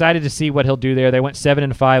 Excited to see what he'll do there. They went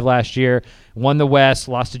 7-5 last year, won the West,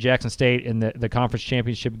 lost to Jackson State in the conference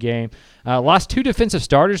championship game. Lost 2 defensive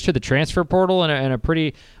starters to the transfer portal in a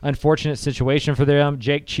pretty unfortunate situation for them.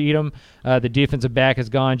 Jake Cheatham, the defensive back, is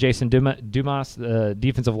gone. Jason Dumas, the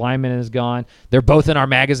defensive lineman, is gone. They're both in our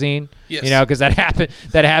magazine, because that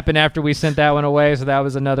happened after we sent that one away, so that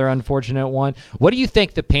was another unfortunate one. What do you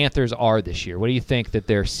think the Panthers are this year? What do you think that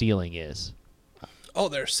their ceiling is? Oh,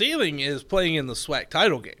 their ceiling is playing in the SWAC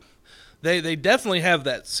title game. They definitely have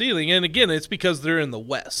that ceiling, and again, it's because they're in the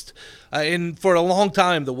West. And for a long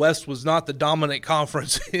time, the West was not the dominant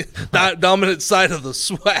conference, dominant side of the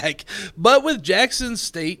SWAC. But with Jackson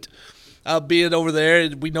State being over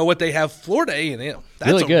there, we know what they have. Florida A&M,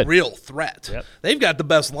 that's really good. Real threat. Yep. They've got the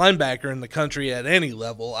best linebacker in the country at any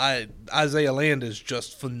level. Isaiah Land is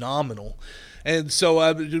just phenomenal. And so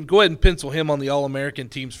go ahead and pencil him on the All-American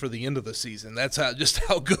teams for the end of the season. That's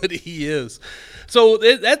how good he is. So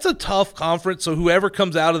that's a tough conference. So whoever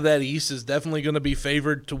comes out of that East is definitely going to be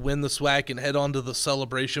favored to win the SWAC and head on to the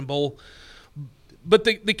Celebration Bowl. But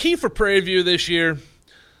the key for Prairie View this year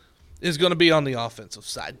is going to be on the offensive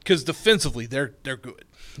side because defensively they're good.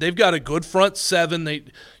 They've got a good front seven.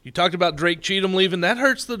 You talked about Drake Cheatham leaving. That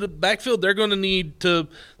hurts the backfield. They're going to need to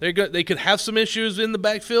 – they could have some issues in the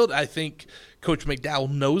backfield. I think Coach McDowell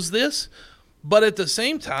knows this. But at the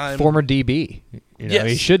same time – former DB. Yes.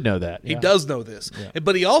 He should know that. He does know this. Yeah.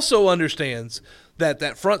 But he also understands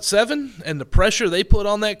that front seven and the pressure they put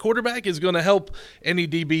on that quarterback is going to help any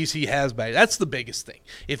DBs he has back. That's the biggest thing.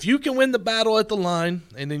 If you can win the battle at the line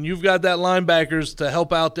and then you've got that linebackers to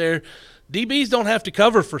help out there, DBs don't have to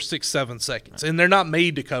cover for 6-7 seconds, and they're not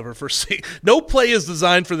made to cover for 6. No play is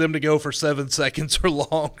designed for them to go for 7 seconds or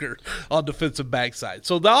longer on defensive backside.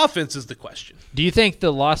 So the offense is the question. Do you think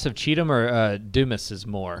the loss of Cheatham or Dumas is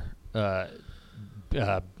more,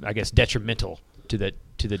 detrimental to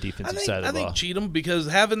the defensive side of the ball? I think Cheatham, because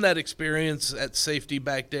having that experience at safety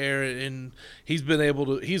back there, and he's been able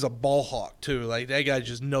to – he's a ball hawk too. Like, that guy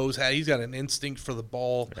just knows how – he's got an instinct for the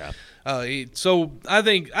ball. Yeah. So I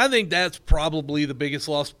think that's probably the biggest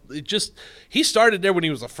loss. He started there when he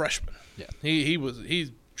was a freshman. Yeah.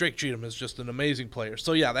 Drake Cheatham is just an amazing player.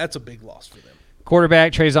 So yeah, that's a big loss for them.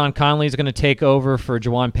 Quarterback Trayvon Conley is going to take over for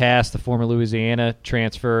Jawan Pass, the former Louisiana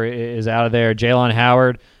transfer, is out of there. Jalon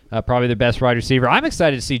Howard, probably the best wide receiver. I'm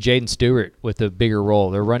excited to see Jaden Stewart with a bigger role.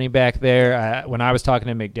 They're running back there. When I was talking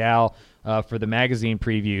to McDowell for the magazine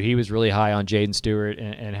preview, he was really high on Jaden Stewart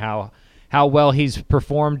and how well he's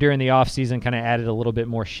performed during the offseason, kind of added a little bit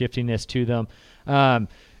more shiftiness to them.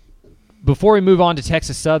 Before we move on to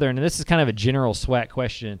Texas Southern, and this is kind of a general SWAC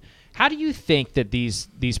question, How do you think that these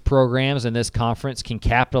programs and this conference can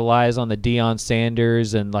capitalize on the Deion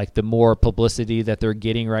Sanders and like the more publicity that they're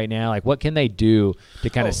getting right now? Like, what can they do to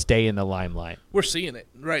kind of stay in the limelight? We're seeing it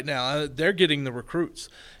right now. They're getting the recruits,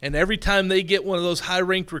 and every time they get one of those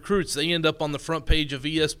high-ranked recruits, they end up on the front page of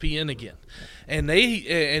ESPN again. And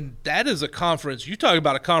that is a conference. You talk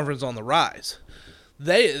about a conference on the rise.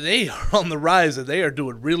 They are on the rise, and they are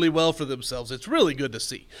doing really well for themselves. It's really good to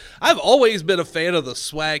see. I've always been a fan of the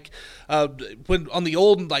SWAC. When on the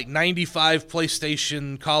old 95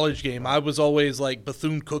 PlayStation college game, I was always like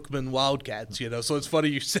Bethune-Cookman Wildcats, So it's funny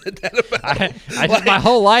you said that about I just my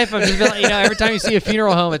whole life I've just been, every time you see a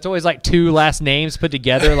funeral home, it's always like two last names put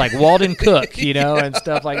together, like Walden Cook, and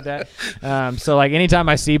stuff like that. So like anytime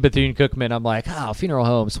I see Bethune-Cookman, I'm like, oh, funeral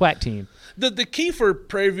home, SWAC team. The key for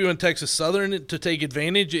Prairie View and Texas Southern to take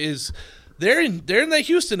advantage is they're in that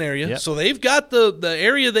Houston area, yep. So they've got the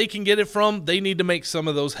area they can get it from. They need to make some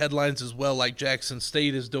of those headlines as well, like Jackson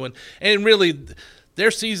State is doing. And really, their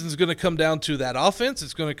season's going to come down to that offense.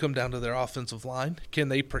 It's going to come down to their offensive line. Can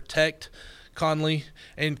they protect Conley,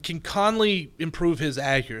 and can Conley improve his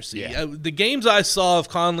accuracy? Yeah. The games I saw of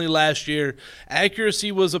Conley last year,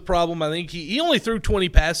 accuracy was a problem. I think he only threw 20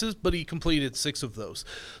 passes, but he completed 6 of those.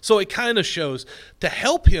 So it kind of shows. To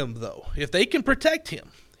help him, though, if they can protect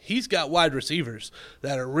him, he's got wide receivers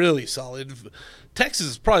that are really solid. Texas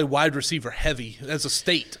is probably wide receiver heavy as a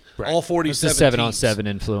state. Right. All 47 it's a 7-on-7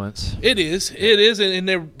 influence. It is, and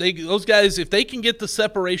those guys, if they can get the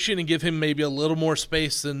separation and give him maybe a little more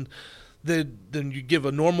space than you give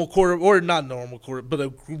a normal quarter, or not normal quarter, but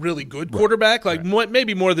a really good quarterback,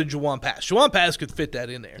 maybe more than Juwan Pass. Juwan Pass could fit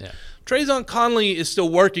that in there. Yeah. Trayvon Conley is still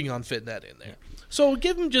working on fitting that in there. So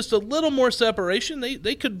give him just a little more separation.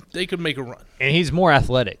 They could make a run. And he's more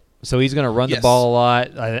athletic. So he's going to run the ball a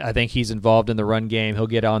lot. I think he's involved in the run game. He'll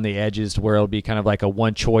get on the edges to where it'll be kind of like a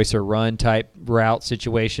one choice or run type route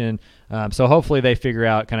situation. So hopefully they figure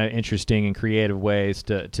out kind of interesting and creative ways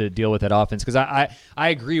to deal with that offense. Because I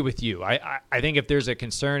agree with you. I think if there's a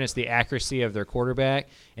concern, it's the accuracy of their quarterback.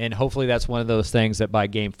 And hopefully that's one of those things that by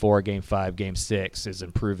game 4, game 5, game 6 is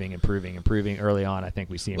improving early on. I think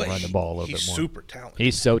we see him run the ball a little bit more. He's super talented.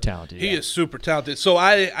 He's so talented. He is super talented. So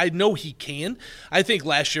I know he can. I think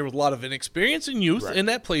last year with a lot of inexperience and youth, and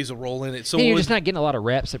that plays a role in it. So you're just not getting a lot of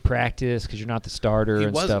reps at practice because you're not the starter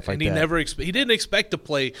and stuff like that. He didn't expect to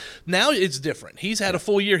play. Now it's different. He's had a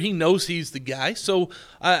full year. He knows he's the guy. So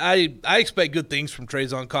I expect good things from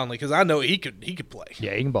Trayvon Conley because I know he could play.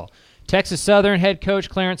 Yeah, he can ball. Texas Southern head coach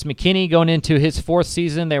Clarence McKinney going into his 4th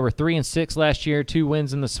season. They were 3-6 last year, 2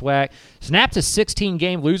 wins in the SWAC. Snapped a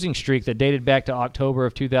 16-game losing streak that dated back to October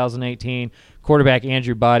of 2018. Quarterback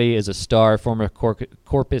Andrew Body is a star, former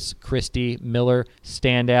Corpus Christi Miller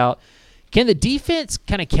standout. Can the defense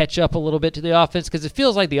kind of catch up a little bit to the offense? Because it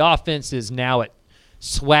feels like the offense is now at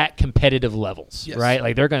SWAC competitive levels, right?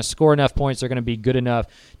 Like they're going to score enough points, they're going to be good enough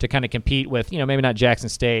to kind of compete with, maybe not Jackson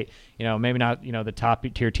State, maybe not, the top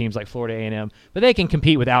tier teams like Florida A&M, but they can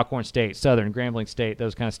compete with Alcorn State, Southern, Grambling State,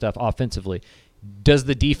 those kind of stuff offensively. Does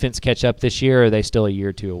the defense catch up this year, or are they still a year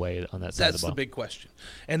or two away on that side of the ball? That's the big question.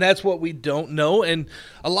 And that's what we don't know. And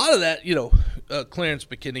a lot of that, Clarence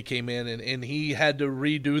McKinney came in and he had to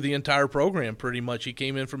redo the entire program pretty much. He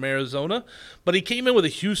came in from Arizona, but he came in with a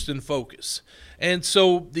Houston focus. And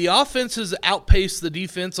so the offense has outpaced the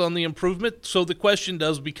defense on the improvement. So the question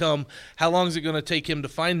does become, how long is it going to take him to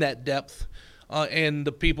find that depth and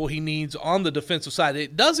the people he needs on the defensive side?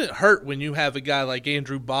 It doesn't hurt when you have a guy like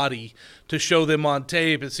Andrew Body to show them on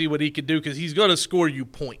tape and see what he can do because he's going to score you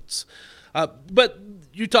points. But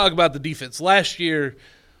you talk about the defense. Last year,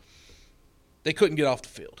 they couldn't get off the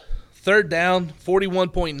field. 3rd down,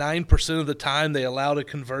 41.9% of the time they allowed a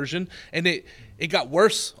conversion, and it got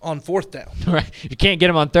worse on 4th down. Right. You can't get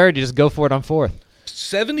them on 3rd, you just go for it on 4th.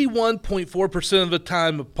 71.4% of the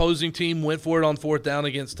time opposing team went for it on 4th down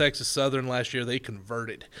against Texas Southern last year. They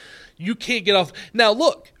converted. You can't get off. Now,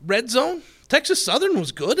 look, red zone, Texas Southern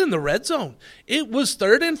was good in the red zone. It was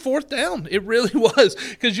 3rd and 4th down. It really was.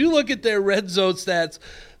 Because you look at their red zone stats,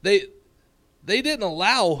 they didn't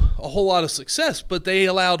allow a whole lot of success, but they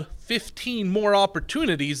allowed 15 more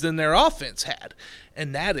opportunities than their offense had.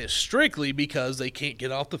 And that is strictly because they can't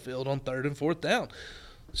get off the field on 3rd and 4th down.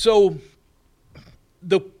 So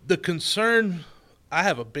the concern, I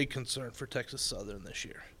have a big concern for Texas Southern this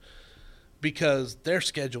year because their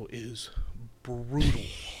schedule is brutal.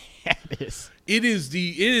 It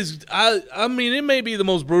is. I mean, it may be the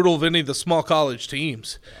most brutal of any of the small college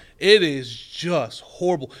teams. It is just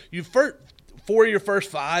horrible. For your first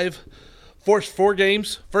 4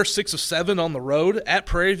 games, first 6 of 7 on the road at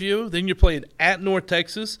Prairie View. Then you're playing at North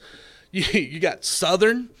Texas. You got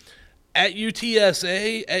Southern at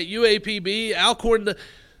UTSA, at UAPB, Alcorn.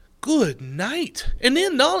 Good night. And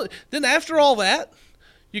then after all that,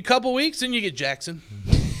 you couple weeks and you get Jackson.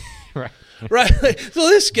 Right. Right. So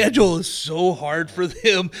this schedule is so hard for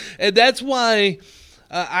them, and that's why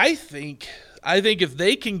I think if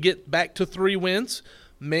they can get back to 3 wins,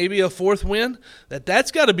 maybe a 4th win,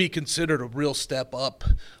 that's got to be considered a real step up,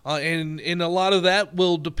 and a lot of that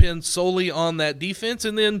will depend solely on that defense.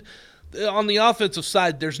 And then on the offensive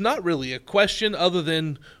side, there's not really a question other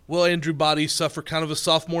than will Andrew Body suffer kind of a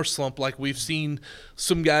sophomore slump like we've seen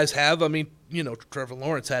some guys have. I mean, Trevor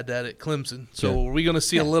Lawrence had that at Clemson. So are we going to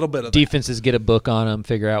see a little bit of defenses get a book on him,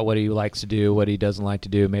 figure out what he likes to do, what he doesn't like to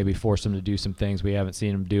do, maybe force him to do some things we haven't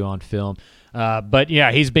seen him do on film. But,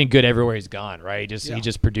 yeah, he's been good everywhere he's gone, right? He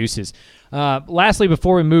just produces. Lastly,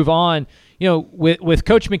 before we move on, with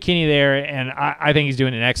Coach McKinney there, and I think he's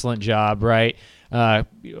doing an excellent job, right?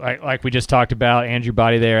 Like we just talked about, Andrew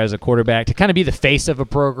Body there as a quarterback to kind of be the face of a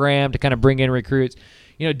program, to kind of bring in recruits.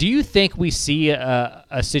 Do you think we see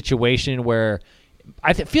a situation where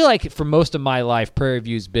I feel like for most of my life, Prairie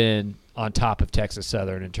View's been on top of Texas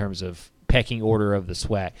Southern in terms of pecking order of the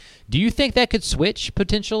SWAC. Do you think that could switch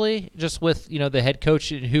potentially just with, the head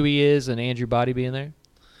coach and who he is and Andrew Body being there?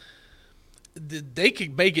 They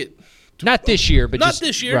could make it. Not this year, but not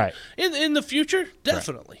this year. Right. In the future,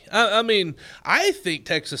 definitely. Right. I mean, I think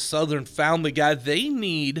Texas Southern found the guy they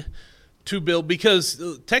need to build, because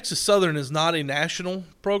Texas Southern is not a national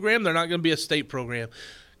program. They're not going to be a state program.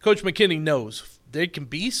 Coach McKinney knows they can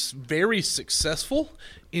be very successful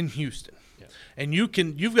in Houston. Yeah. And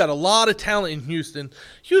you've got a lot of talent in Houston.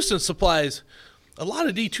 Houston supplies a lot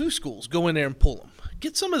of D2 schools. Go in there and pull them.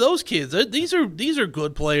 Get some of those kids. These are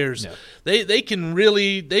good players. Yeah. They can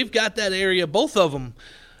really – they've got that area, both of them.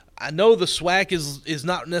 I know the SWAC is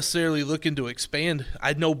not necessarily looking to expand.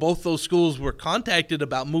 I know both those schools were contacted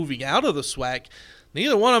about moving out of the SWAC.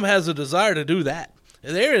 Neither one of them has a desire to do that.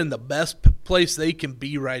 They're in the best place they can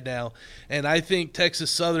be right now, and I think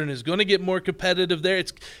Texas Southern is going to get more competitive there.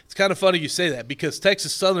 It's kind of funny you say that, because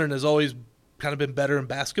Texas Southern has always kind of been better in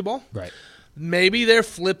basketball. Right. Maybe they're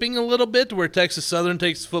flipping a little bit to where Texas Southern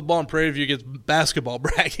takes football and Prairie View gets basketball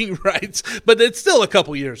bragging rights, but it's still a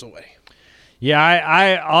couple years away. Yeah,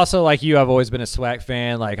 I also, like you, I've always been a SWAC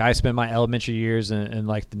fan. Like, I spent my elementary years in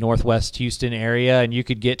like the Northwest Houston area, and you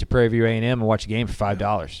could get to Prairie View A&M and watch a game for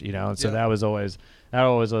 $5. And so that was always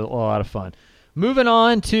a lot of fun. Moving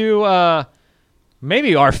on to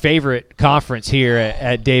maybe our favorite conference here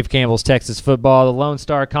at Dave Campbell's Texas Football, the Lone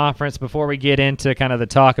Star Conference. Before we get into kind of the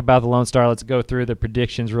talk about the Lone Star, let's go through the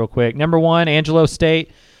predictions real quick. Number 1, Angelo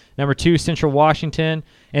State. Number 2, Central Washington.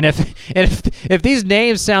 And if these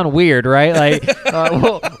names sound weird, right? Like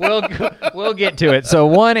we'll get to it. So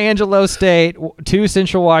 1, Angelo State. 2,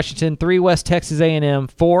 Central Washington. 3, West Texas A&M.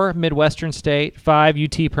 4, Midwestern State. 5,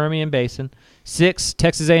 UT Permian Basin. 6,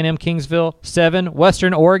 Texas A&M Kingsville. 7,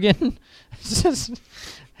 Western Oregon.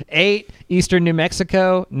 8, Eastern New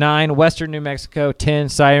Mexico. 9, Western New Mexico. 10,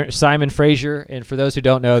 Simon Fraser. And for those who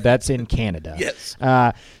don't know, that's in Canada. Yes.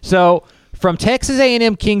 So from Texas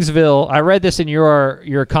A&M Kingsville, I read this in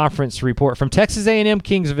your conference report. From Texas A&M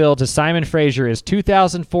Kingsville to Simon Fraser is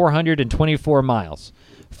 2,424 miles.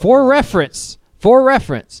 For reference,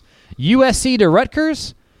 USC to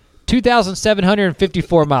Rutgers,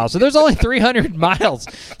 2,754 miles. So there's only 300 miles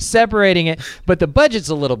separating it, but the budget's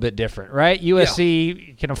a little bit different, right?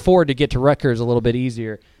 USC can afford to get to Rutgers a little bit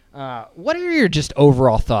easier. What are your just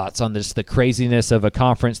overall thoughts on the craziness of a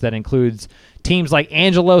conference that includes teams like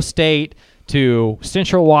Angelo State to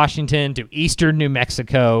Central Washington to Eastern New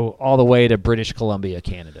Mexico all the way to British Columbia,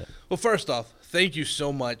 Canada? Well, first off, thank you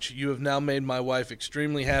so much. You have now made my wife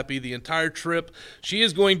extremely happy the entire trip. She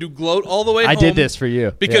is going to gloat all the way home. I did this for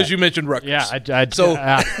you. Because you mentioned Rutgers. Yeah,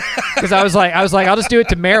 because I was like, I'll just do it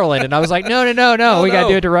to Maryland. And I was like, no, we got to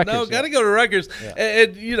do it to Rutgers. No, got to go to Rutgers. Yeah.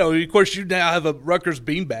 And, of course, you now have a Rutgers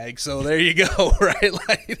beanbag. So there you go, right?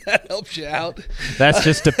 Like, that helps you out. That's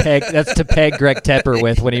just to peg Greg Tepper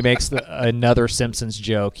with when he makes another Simpsons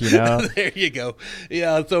joke, There you go.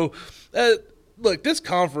 Yeah, so, look, this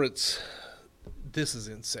conference – this is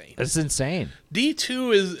insane. It's insane.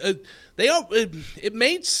 D2 is it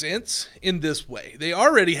made sense in this way. They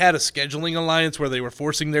already had a scheduling alliance where they were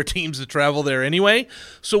forcing their teams to travel there anyway.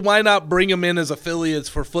 So why not bring them in as affiliates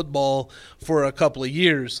for football for a couple of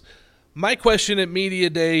years? My question at Media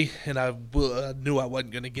Day, and I knew I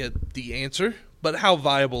wasn't going to get the answer, but how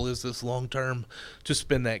viable is this long term to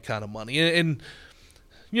spend that kind of money? And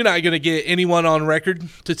you're not going to get anyone on record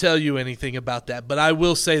to tell you anything about that. But I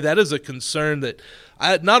will say that is a concern that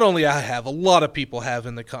not only I have, a lot of people have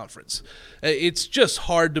in the conference. It's just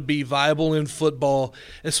hard to be viable in football,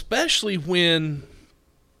 especially when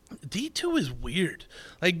D2 is weird.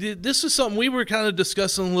 Like, this is something we were kind of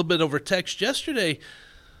discussing a little bit over text yesterday.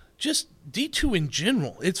 Just D2 in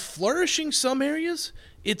general. It's flourishing some areas.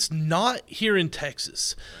 It's not here in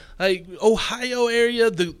Texas. Like, Ohio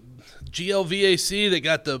area, the GLVAC, they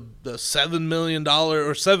got the $7 million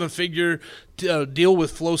or seven-figure deal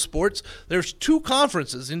with Flow Sports. There's 2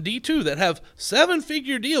 conferences in D2 that have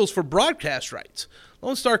 7-figure deals for broadcast rights.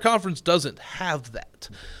 Lone Star Conference doesn't have that.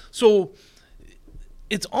 So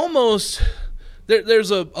it's almost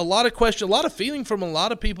there's a lot of question, a lot of feeling from a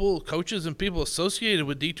lot of people, coaches and people associated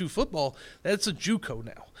with D2 football, that it's a JUCO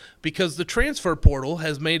now, because the transfer portal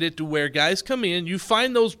has made it to where guys come in, you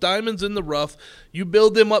find those diamonds in the rough, you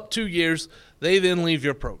build them up 2 years, they then leave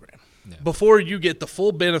your program before you get the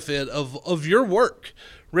full benefit of your work,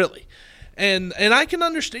 really. And I can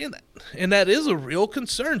understand that, and that is a real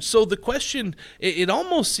concern. So the question, it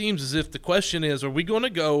almost seems as if the question is, are we going to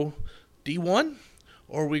go D1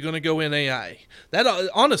 or are we going to go NAI? That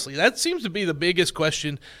honestly, that seems to be the biggest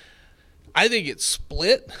question. I think it's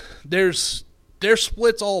split. There's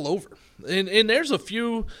splits all over, and there's a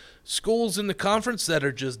few schools in the conference that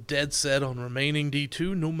are just dead set on remaining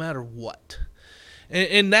D2 no matter what,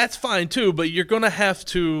 and that's fine too. But you're going to have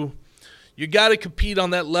to. You got to compete on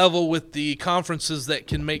that level with the conferences that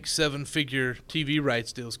can make 7-figure TV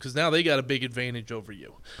rights deals, because now they got a big advantage over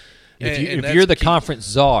you. If you're the conference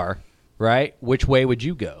czar, right, which way would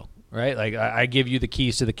you go, right? Like, I give you the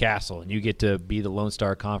keys to the castle, and you get to be the Lone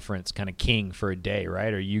Star Conference kind of king for a day,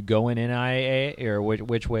 right? Are you going NIAA, or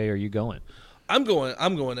which way are you going? I'm going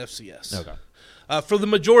FCS. Okay. For the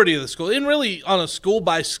majority of the school, and really on a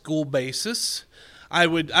school-by-school basis, I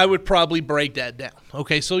would probably break that down.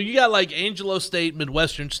 Okay, so you got like Angelo State,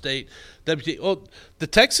 Midwestern State, WT. Well, the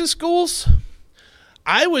Texas schools,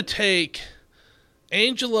 I would take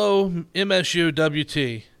Angelo, MSU,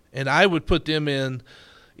 WT, and I would put them in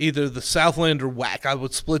either the Southland or WAC. I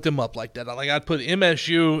would split them up like that. Like, I'd put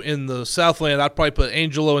MSU in the Southland. I'd probably put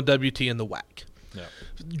Angelo and WT in the WAC. Yeah.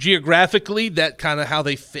 Geographically, that kind of how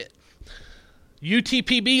they fit.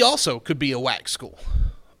 UTPB also could be a WAC school.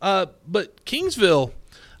 But Kingsville,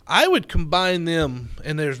 I would combine them,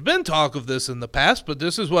 and there's been talk of this in the past, but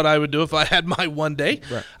this is what I would do if I had my one day.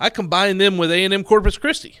 Right. I combine them with A&M Corpus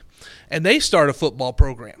Christi, and they start a football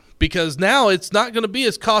program, because now it's not going to be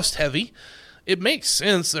as cost-heavy. It makes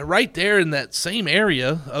sense. They're right there in that same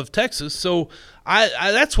area of Texas, so I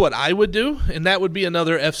that's what I would do, and that would be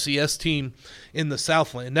another FCS team in the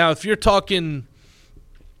Southland. Now, if you're talking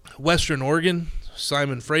Western Oregon,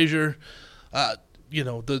 Simon Fraser, the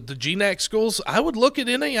GNAC schools, I would look at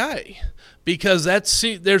NAI, because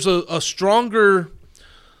there's a stronger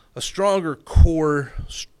core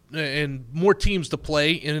and more teams to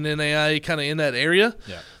play in an NAI kind of in that area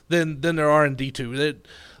than there are in D2.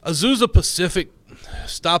 Azusa Pacific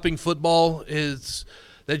stopping football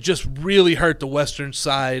that just really hurt the western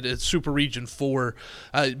side at Super Region 4.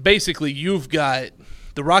 Basically, you've got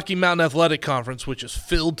the Rocky Mountain Athletic Conference, which is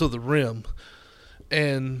filled to the rim,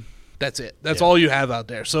 and that's it. That's all you have out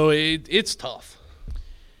there. So it's tough.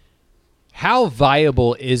 How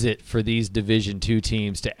viable is it for these Division II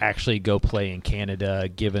teams to actually go play in Canada,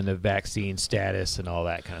 given the vaccine status and all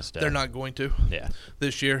that kind of stuff? They're not going to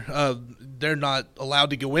this year. They're not allowed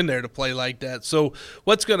to go in there to play like that. So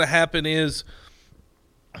what's going to happen is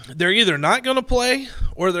they're either not going to play,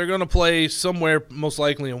 or they're going to play somewhere, most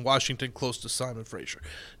likely in Washington, close to Simon Fraser.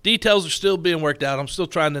 Details are still being worked out. I'm still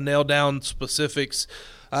trying to nail down specifics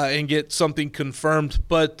and get something confirmed.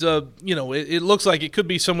 But, it looks like it could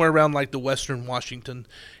be somewhere around like the Western Washington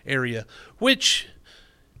area, which,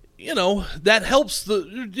 that helps.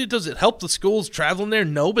 Does it help the schools traveling there?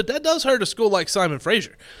 No, but that does hurt a school like Simon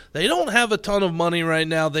Fraser. They don't have a ton of money right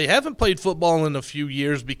now. They haven't played football in a few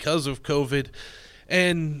years because of COVID.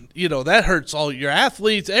 And, that hurts all your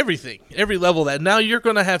athletes, everything, every level of that. Now you're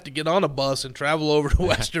going to have to get on a bus and travel over to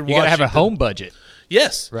Western Washington. You got to have a home budget.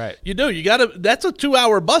 Yes. Right. You do. That's a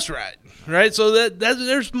 2-hour bus ride, right? So that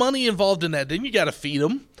there's money involved in that. Then you got to feed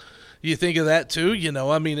them. You think of that too,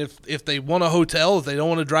 if they want a hotel, if they don't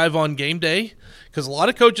want to drive on game day, because a lot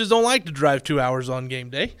of coaches don't like to drive 2 hours on game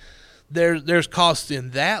day. There's cost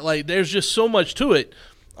in that. Like, there's just so much to it.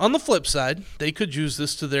 On the flip side, they could use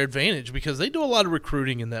this to their advantage, because they do a lot of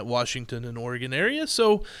recruiting in that Washington and Oregon area.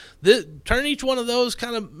 So turn each one of those,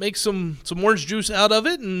 kind of make some orange juice out of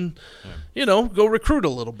it, and go recruit a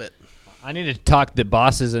little bit. I need to talk the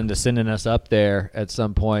bosses into sending us up there at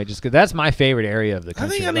some point, just because that's my favorite area of the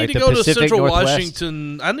country. I think I need like to the go Pacific to Central Northwest.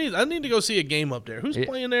 Washington. I need to go see a game up there. Who's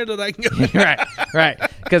playing there that I can go? right.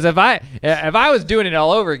 Because if I was doing it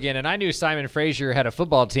all over again and I knew Simon Fraser had a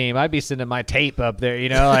football team, I'd be sending my tape up there.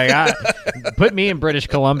 Put me in British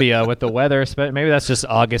Columbia with the weather. Maybe that's just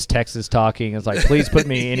August, Texas talking. It's like, please put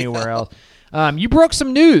me anywhere else. You broke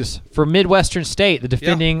some news for Midwestern State, the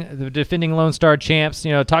defending Lone Star champs.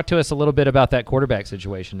 Talk to us a little bit about that quarterback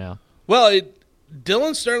situation now. Well,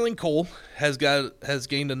 Dylan Sterling Cole has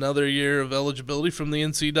gained another year of eligibility from the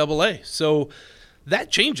NCAA, so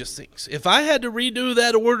that changes things. If I had to redo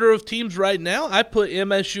that order of teams right now, I put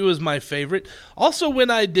MSU as my favorite. Also,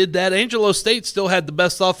 when I did that, Angelo State still had the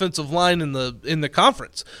best offensive line in the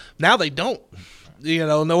conference. Now they don't.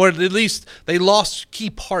 Or at least they lost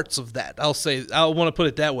key parts of that. I want to put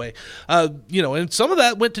it that way. And some of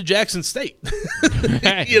that went to Jackson State.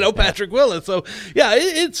 Patrick Willis. So yeah,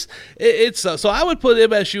 it's so I would put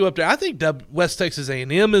MSU up there. I think West Texas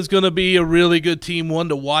A&M is going to be a really good team, one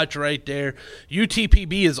to watch right there.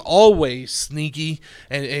 UTPB is always sneaky,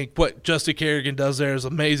 and what Justin Kerrigan does there is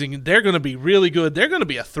amazing. They're going to be really good. They're going to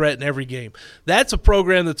be a threat in every game. That's a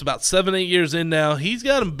program that's about 7-8 years in now. He's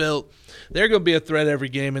got them built. They're going to be a threat every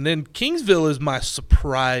game. And then Kingsville is my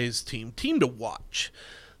surprise team to watch.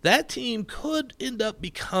 That team could end up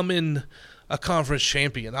becoming a conference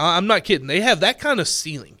champion. I'm not kidding. They have that kind of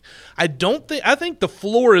ceiling. I think the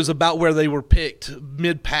floor is about where they were picked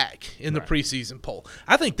mid-pack in the preseason poll.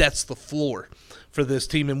 I think that's the floor for this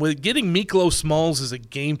team. And with getting Miklo Smalls is a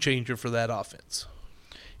game changer for that offense.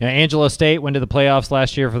 Angelo State went to the playoffs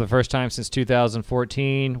last year for the first time since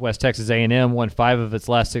 2014. West Texas A&M won 5 of its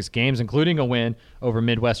last 6 games, including a win over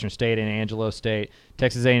Midwestern State and Angelo State.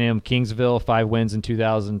 Texas A&M Kingsville, 5 wins in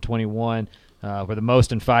 2021, were the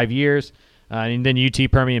most in 5 years. And then UT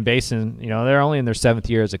Permian Basin, they're only in their 7th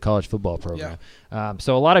year as a college football program. Yeah.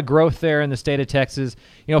 So a lot of growth there in the state of Texas.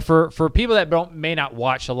 For people that may not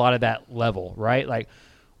watch a lot of that level, right? Like,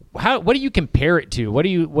 what do you compare it to? What do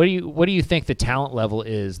you think the talent level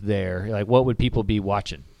is there? Like, what would people be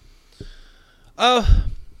watching? In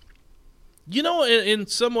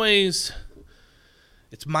some ways,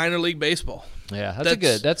 it's minor league baseball. Yeah,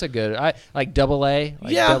 that's a good. I like AA.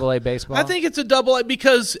 AA baseball. I think it's a AA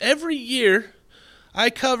because every year I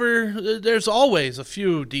cover. There's always a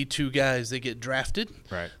few D2 guys that get drafted.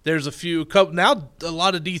 Right. There's a few now a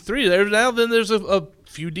lot of D3. There's a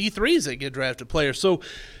few D3s that get drafted players. So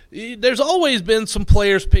there's always been some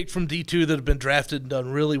players picked from D2 that have been drafted and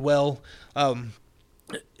done really well. I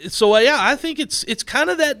think it's kind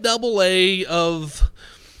of that AA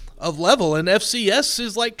of level, and FCS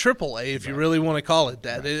is like AAA if you really want to call it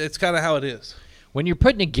that. Right. It's kind of how it is. When you're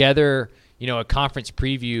putting together, a conference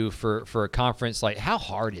preview for a conference, like, how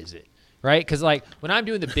hard is it, right? Because when I'm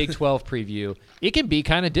doing the Big 12 preview, it can be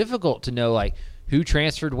kind of difficult to know who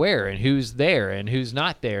transferred where and who's there and who's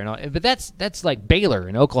not there. But that's like Baylor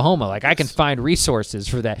in Oklahoma. I can find resources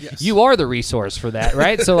for that. Yes. You are the resource for that,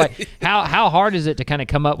 right? So how hard is it to kind of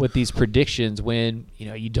come up with these predictions when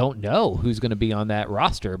you don't know who's going to be on that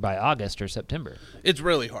roster by August or September? It's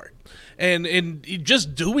really hard. And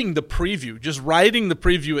just doing the preview, just writing the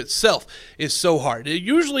preview itself is so hard.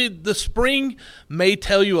 Usually the spring may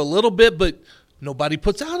tell you a little bit, but nobody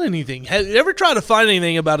puts out anything. Have you ever tried to find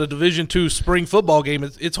anything about a Division II spring football game?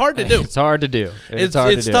 It's hard to do. It's hard to do.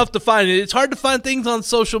 It's tough to find. It's hard to find things on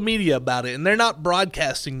social media about it, and they're not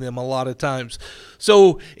broadcasting them a lot of times.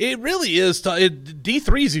 So it really is.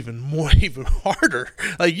 D3 is even harder.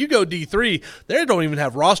 Like, you go D3, they don't even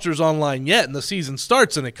have rosters online yet, and the season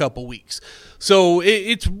starts in a couple weeks. So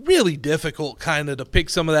it's really difficult kind of to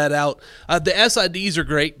pick some of that out. The SIDs are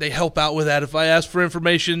great. They help out with that. If I ask for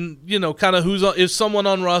information, kind of is someone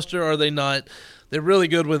on roster or are they not, they're really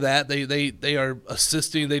good with that. They are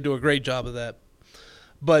assisting. They do a great job of that.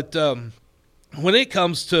 But when it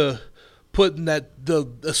comes to putting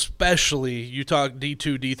especially you talk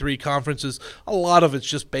D2, D3 conferences, a lot of it's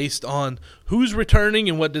just based on who's returning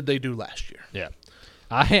and what did they do last year. Yeah.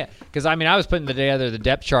 Because I was putting together the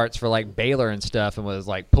depth charts for Baylor and stuff, and was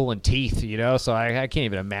pulling teeth, so I can't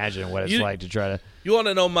even imagine what it's like to try to. You want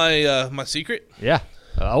to know my secret? Yeah,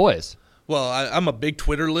 always. Well, I'm a big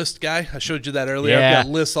Twitter list guy. I showed you that earlier. Yeah. I've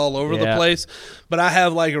got lists all over the place, but I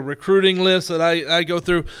have a recruiting list that I go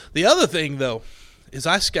through. The other thing though is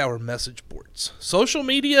I scour message boards, social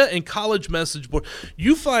media and college message board.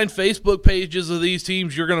 You find Facebook pages of these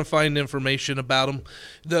teams, you're going to find information about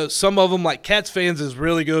them. Some of them, like Cats Fans, is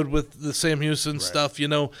really good with the Sam Houston stuff.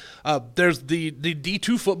 There's the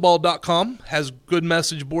D2football.com has good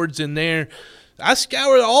message boards in there. I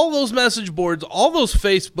scoured all those message boards, all those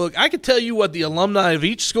Facebook. I could tell you what the alumni of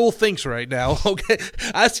each school thinks right now, okay?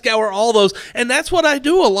 I scour all those, and that's what I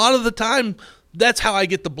do a lot of the time. That's how I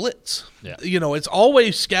get the blitz. Yeah. It's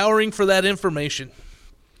always scouring for that information.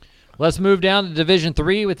 Let's move down to Division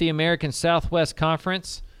III with the American Southwest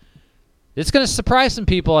Conference. It's going to surprise some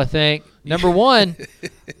people, I think. Number 1,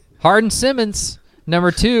 Hardin-Simmons.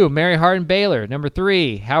 Number 2, Mary Hardin-Baylor. Number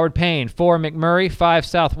 3, Howard Payne. 4, McMurray. 5,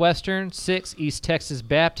 Southwestern. 6, East Texas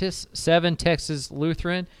Baptist. 7, Texas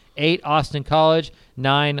Lutheran. 8, Austin College.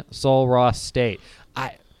 9, Sul-Ross State.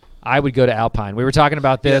 I would go to Alpine. We were talking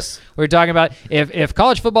about this. Yes. We were talking about if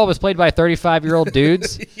college football was played by 35-year-old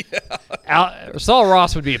dudes,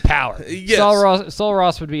 Sul-Ross would be a power. Yes.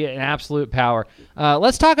 Sul-Ross would be an absolute power.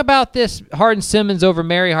 Let's talk about this Hardin-Simmons over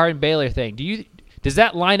Mary Hardin-Baylor thing. Does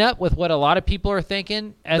that line up with what a lot of people are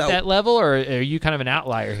thinking at that level, or are you kind of an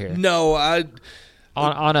outlier here? No,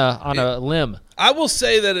 on a limb. I will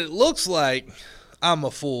say that it looks like I'm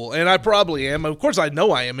a fool, and I probably am. Of course, I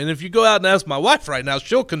know I am, and if you go out and ask my wife right now,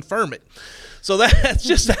 she'll confirm it. So that's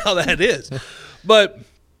just how that is. But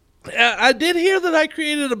I did hear that I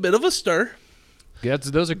created a bit of a stir.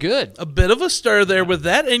 Those are good. A bit of a stir there with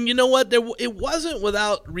that, and you know what? It wasn't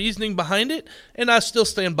without reasoning behind it, and I still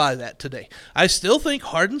stand by that today. I still think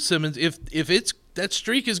Hardin-Simmons, if it's that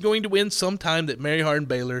streak is going to win sometime that Mary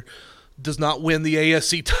Hardin-Baylor does not win the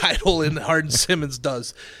ASC title and Hardin-Simmons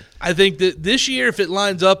does. I think that this year, if it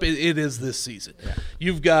lines up, it is this season. Yeah.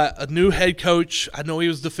 You've got a new head coach. I know he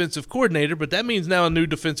was defensive coordinator, but that means now a new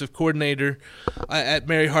defensive coordinator at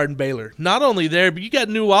Mary Hardin-Baylor. Not only there, but you got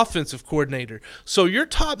a new offensive coordinator. So your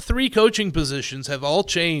top 3 coaching positions have all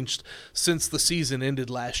changed since the season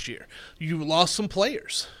ended last year. You lost some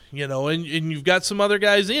players, and you've got some other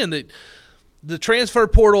guys in that – the transfer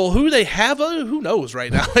portal, who they have, who knows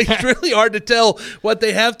right now? It's really hard to tell what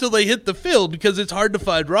they have till they hit the field because it's hard to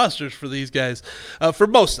find rosters for these guys, for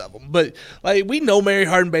most of them. But we know Mary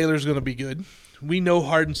Hardin-Baylor is going to be good. We know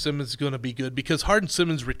Hardin-Simmons is going to be good because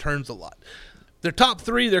Hardin-Simmons returns a lot. Their top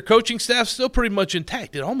 3, their coaching staff still pretty much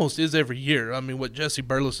intact. It almost is every year. I mean, what Jesse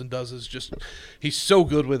Burleson does is just he's so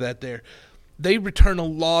good with that there. They return a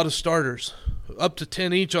lot of starters. Up to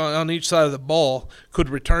 10 each on each side of the ball could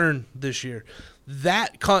return this year.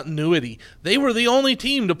 That continuity. They were the only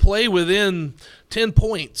team to play within 10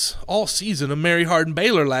 points all season of Mary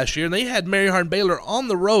Hardin-Baylor last year, and they had Mary Hardin-Baylor on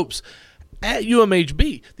the ropes at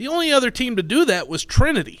UMHB. The only other team to do that was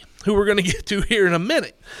Trinity, who we're going to get to here in a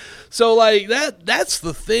minute. So, that's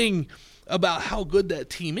the thing about how good that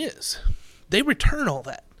team is. They return all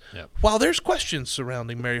that. Yep. While there's questions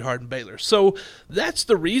surrounding Mary Hardin-Baylor. So that's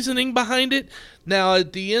the reasoning behind it. Now,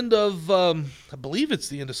 at the end of, I believe it's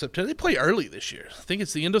the end of September. They play early this year. I think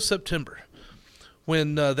it's the end of September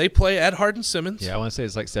when they play at Hardin-Simmons. Yeah, I want to say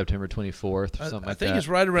it's like September 24th or something like that. I think it's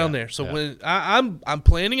right around there. So when I'm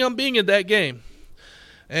planning on being at that game,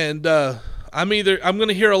 and I'm going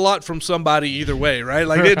to hear a lot from somebody either way, right?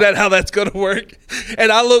 Isn't that how that's going to work?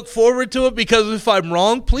 And I look forward to it because if I'm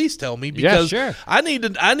wrong, please tell me because sure. I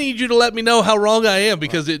need you to let me know how wrong I am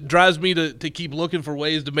because it drives me to keep looking for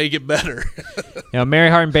ways to make it better. Mary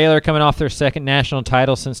Hardin-Baylor coming off their second national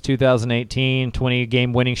title since 2018,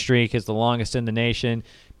 20-game winning streak is the longest in the nation.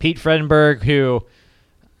 Pete Fredenberg, who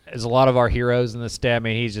is a lot of our heroes in the stat. I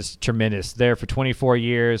mean, he's just tremendous. There for 24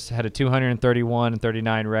 years, had a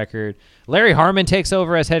 231-39 record. Larry Harmon takes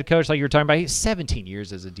over as head coach, like you were talking about. He's 17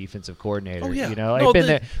 years as a defensive coordinator. Oh,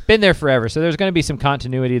 yeah. Been there forever. So there's going to be some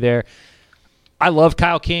continuity there. I love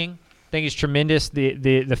Kyle King. I think he's tremendous.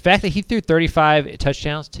 The fact that he threw 35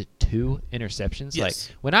 touchdowns to 2 interceptions.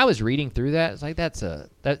 Yes. When I was reading through that, it's like that's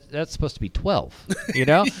supposed to be 12.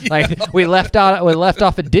 We left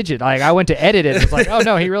off a digit. I went to edit it. And it's like, oh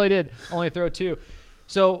no, he really did only throw 2.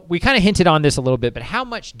 So we kind of hinted on this a little bit, but how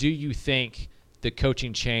much do you think the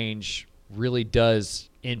coaching change really does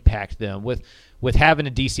impact them with having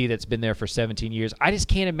a DC that's been there for 17 years? I just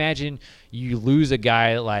can't imagine you lose a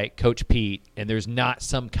guy like Coach Pete and there's not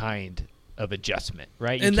some kind of adjustment,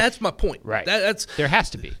 right? And that's my point. Right. There has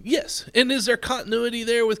to be. Yes. And is there continuity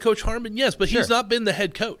there with Coach Harmon? Yes, but He's not been the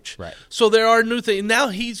head coach. Right. So there are new things. Now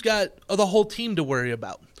he's got the whole team to worry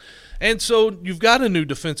about. And so you've got a new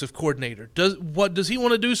defensive coordinator. Does he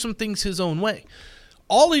want to do some things his own way?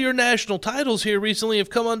 All of your national titles here recently have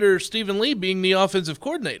come under Stephen Lee being the offensive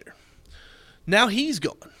coordinator. Now he's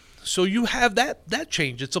gone. So you have that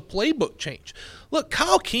change. It's a playbook change. Look,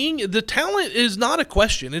 Kyle King, the talent is not a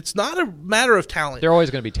question. It's not a matter of talent. They're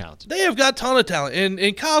always going to be talented. They have got a ton of talent.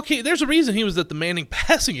 And Kyle King, there's a reason he was at the Manning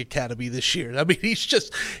Passing Academy this year. I mean,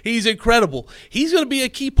 he's incredible. He's going to be a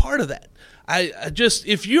key part of that. I just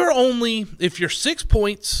if you're 6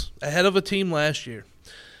 points ahead of a team last year,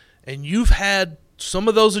 and you've had some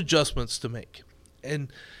of those adjustments to make,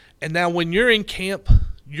 and now when you're in camp,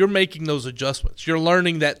 you're making those adjustments. You're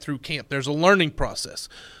learning that through camp. There's a learning process.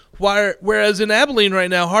 Whereas in Abilene right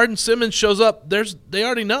now, Hardin Simmons shows up. They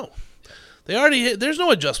already know. There's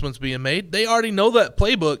no adjustments being made. They already know that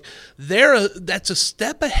playbook. That's a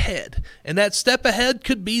step ahead, and that step ahead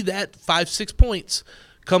could be that 5-6 points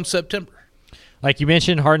come September. Like you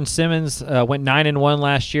mentioned, Hardin Simmons went 9-1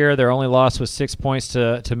 last year. Their only loss was 6 points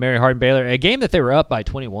to Mary Hardin Baylor, a game that they were up by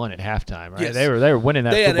 21 at halftime. Right? Yes. They were winning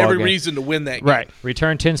that. They football had every game. reason to win that game. Right.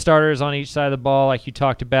 Returned 10 starters on each side of the ball, like you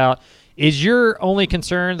talked about. Is your only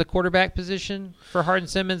concern the quarterback position for Hardin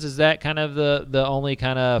Simmons? Is that kind of the only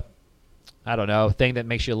kind of, I don't know, thing that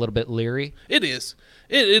makes you a little bit leery? It is.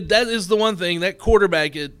 That is the one thing. That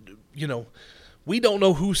quarterback, we don't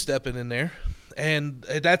know who's stepping in there. And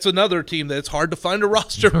that's another team that's hard to find a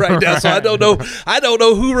roster right now. So I don't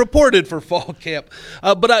know who reported for fall camp.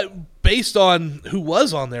 But based on who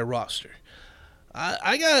was on their roster,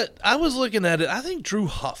 I was looking at it. I think Drew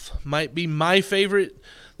Huff might be my favorite.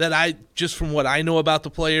 Just from what I know about the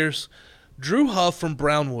players, Drew Huff from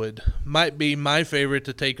Brownwood might be my favorite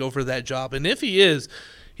to take over that job. And if he is,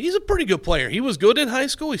 he's a pretty good player. He was good in high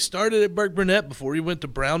school. He started at Burke Burnett before he went to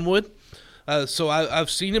Brownwood. So I've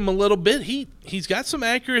seen him a little bit. He's got some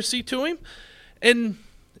accuracy to him. And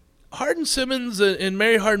Hardin Simmons and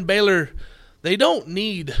Mary Hardin Baylor, they don't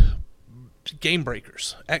need game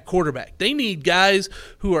breakers at quarterback. They need guys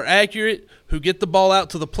who are accurate, who get the ball out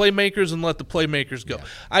to the playmakers and let the playmakers go. Yeah.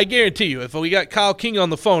 I guarantee you, if we got Kyle King on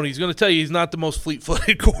the phone, he's going to tell you he's not the most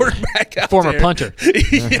fleet-footed quarterback out Former there. punter.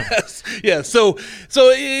 Yes. Yeah. So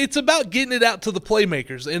it's about getting it out to the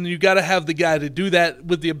playmakers, and you got to have the guy to do that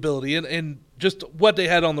with the ability. And just what they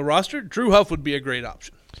had on the roster, Drew Huff would be a great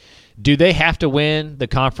option. Do they have to win the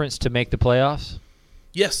conference to make the playoffs?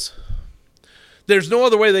 Yes. There's no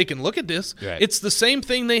other way they can look at this. Right. It's the same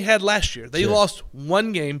thing they had last year. They lost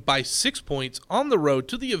one game by 6 points on the road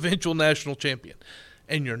to the eventual national champion.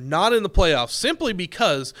 And you're not in the playoffs simply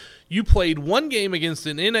because you played one game against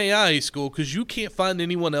an NAIA school because you can't find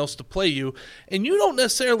anyone else to play you, and you don't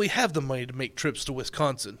necessarily have the money to make trips to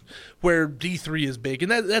Wisconsin, where D3 is big.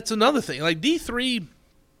 And that's another thing. Like D3,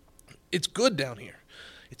 it's good down here.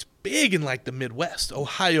 It's big in like the Midwest,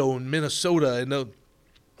 Ohio and Minnesota, and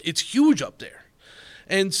it's huge up there.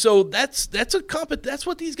 And so that's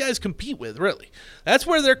what these guys compete with, really. That's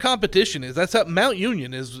where their competition is. That's how Mount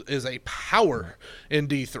Union is a power in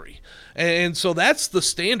D3. And so that's the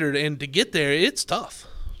standard, and to get there, it's tough.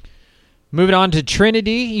 Moving on to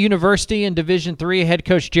Trinity University in Division III, head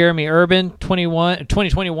coach Jeremy Urban.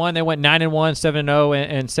 2021, they went 9-1, 7-0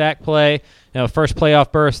 in SAC play. First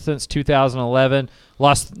playoff berth since 2011.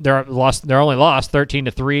 Their only loss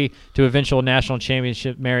 13-3 to eventual national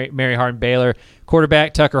championship Mary Hardin Baylor.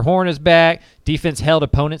 Quarterback Tucker Horn is back. Defense held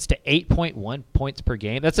opponents to 8.1 points per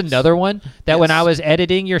game. That's another one that when I was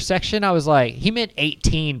editing your section, I was like, he meant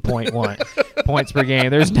 18.1 points per game.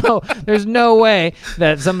 There's no way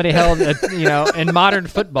that somebody held in modern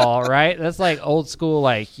football, right? That's like old school,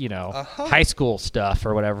 high school stuff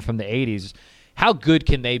or whatever from the 80s. How good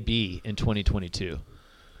can they be in 2022?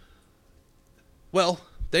 Well,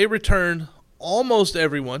 they return almost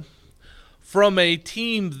everyone from a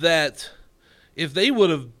team that if they would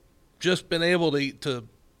have just been able to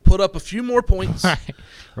put up a few more points.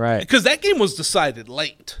 Right. Because that game was decided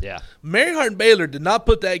late. Yeah. Mary Hardin Baylor did not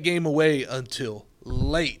put that game away until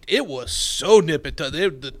late. It was so nip and tuck.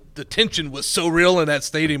 The tension was so real in that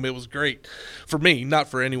stadium. It was great for me, not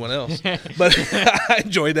for anyone else. But I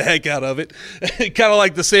enjoyed the heck out of it. Kind of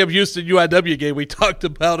like the Sam Houston UIW game we talked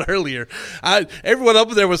about earlier. Everyone up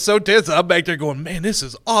there was so tense. I'm back there going, man, this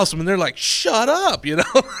is awesome. And they're like, shut up, I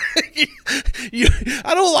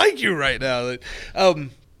don't like you right now.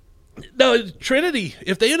 No, Trinity,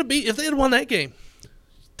 if they had won that game,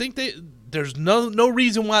 there's no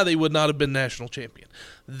reason why they would not have been national champion.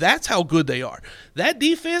 That's how good they are. That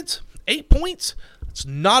defense, 8 points, it's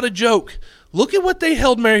not a joke. Look at what they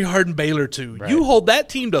held Mary Hardin Baylor to. Right. You hold that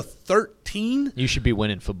team to 13. You should be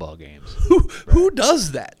winning football games. Who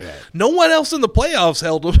does that? Right. No one else in the playoffs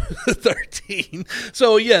held them to 13.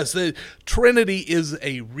 So, yes, the Trinity is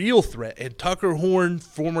a real threat. And Tucker Horn,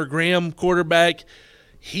 former Graham quarterback,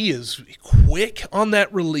 he is quick on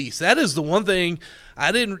that release. That is the one thing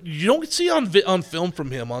you don't see on film from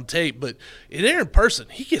him on tape, but there in person,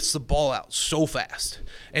 he gets the ball out so fast,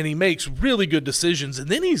 and he makes really good decisions, and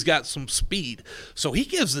then he's got some speed, so he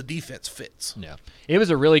gives the defense fits. Yeah, it was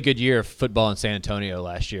a really good year of football in San Antonio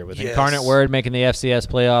last year with Incarnate Word making the FCS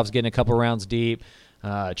playoffs, getting a couple rounds deep.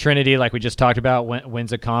 Trinity, like we just talked about,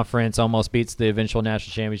 wins a conference, almost beats the eventual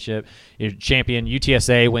national championship. Your champion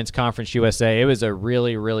UTSA wins Conference USA. It was a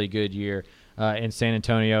really, really good year in San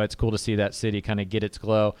Antonio. It's cool to see that city kind of get its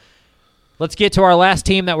glow. Let's get to our last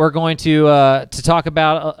team that we're going to talk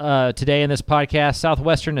about today in this podcast,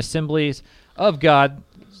 Southwestern Assemblies of God.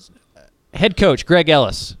 Head coach Greg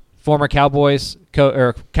Ellis, former Cowboys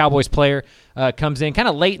player, comes in kind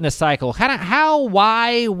of late in the cycle. Kind of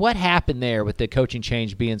what happened there with the coaching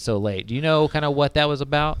change being so late? Do you know kind of what that was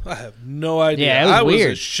about? I have no idea. Yeah, it was weird. I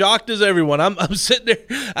was as shocked as everyone. I'm sitting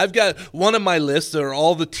there. I've got one of my lists are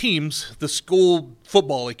all the teams, the school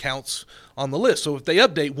football accounts on the list. So if they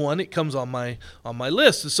update one, it comes on my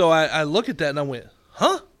list. And so I look at that and I went,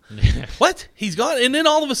 huh? What? He's gone? And then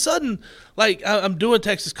all of a sudden, like I'm doing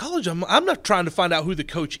Texas College, I'm not trying to find out who the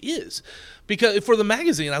coach is. Because for the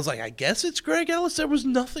magazine, I was like, I guess it's Greg Ellis. There was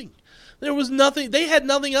nothing. They had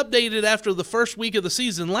nothing updated after the first week of the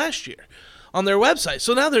season last year on their website.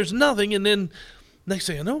 So now there's nothing. And then next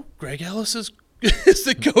thing I know, Greg Ellis is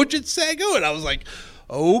the coach at Sago. And I was like,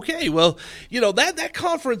 okay, well, that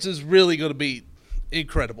conference is really going to be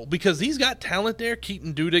incredible because he's got talent there.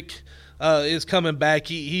 Keaton Dudek is coming back.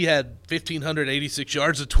 He had 1,586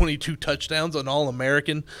 yards and 22 touchdowns on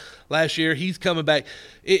All-American last year. He's coming back.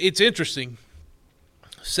 It's interesting.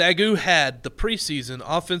 Sagu had the preseason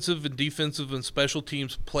offensive and defensive and special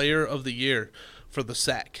teams player of the year for the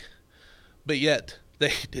SAC. But yet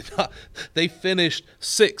they did not. They finished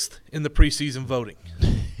 6th in the preseason voting.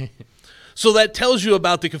 So that tells you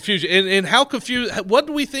about the confusion and how confused. What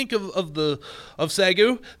do we think of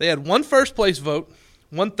Sagu? They had 1 first place vote,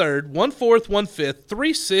 1 third, 1 fourth, 1 fifth,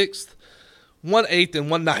 3 sixth, 1 eighth, and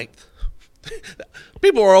 1 ninth.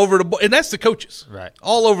 People are over the board, and that's the coaches, right?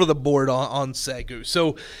 All over the board on Sagu.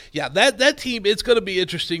 So, yeah, that team, it's going to be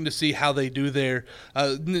interesting to see how they do their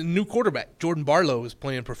new quarterback. Jordan Barlow is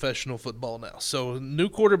playing professional football now. So, new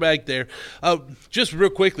quarterback there. Just real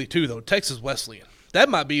quickly, too, though, Texas Wesleyan. That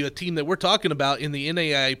might be a team that we're talking about in the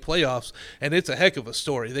NAIA playoffs, and it's a heck of a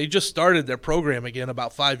story. They just started their program again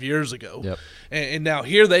about 5 years ago. Yep. And now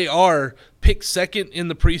here they are, picked 2nd in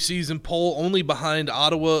the preseason poll, only behind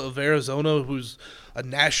Ottawa of Arizona, who's a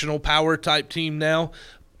national power type team now.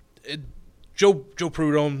 Joe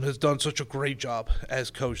Prudhomme has done such a great job as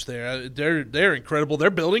coach there. They're incredible. They're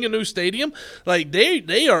building a new stadium. Like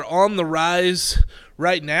they are on the rise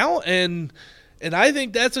right now, and I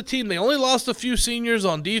think that's a team. They only lost a few seniors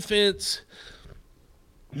on defense.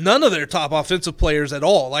 None of their top offensive players at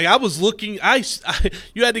all. Like I was looking,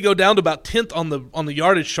 you had to go down to about 10th on the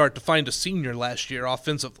yardage chart to find a senior last year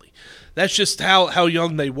offensively. That's just how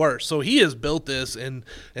young they were. So he has built this, and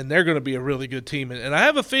they're going to be a really good team. And I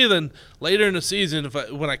have a feeling later in the season,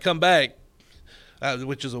 when I come back,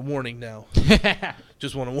 which is a warning now,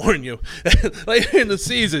 just want to warn you, later in the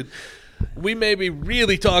season, we may be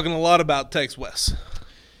really talking a lot about Tex West.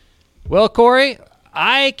 Well, Cory,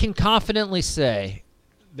 I can confidently say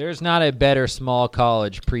there's not a better small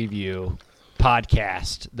college preview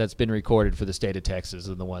podcast that's been recorded for the state of Texas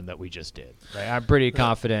than the one that we just did. Right? I'm pretty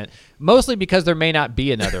confident, mostly because there may not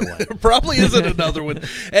be another one. There probably isn't another one.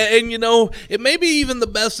 And it may be even the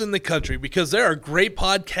best in the country because there are great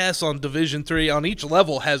podcasts on Division III. On each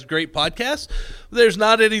level has great podcasts. There's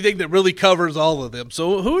not anything that really covers all of them.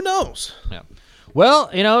 So who knows? Yeah. Well,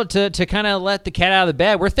 to kind of let the cat out of the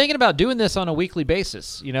bag, we're thinking about doing this on a weekly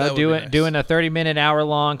basis. Doing a 30-minute,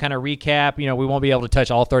 hour-long kind of recap. We won't be able to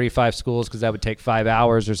touch all 35 schools because that would take 5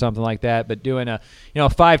 hours or something like that. But doing a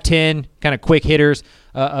 5-10 kind of quick hitters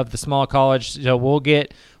of the small college. So we'll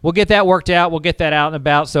get that worked out. We'll get that out and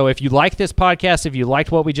about. So if you like this podcast, if you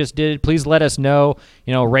liked what we just did, please let us know.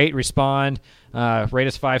 Rate, respond. Rate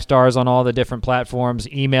us 5 stars on all the different platforms.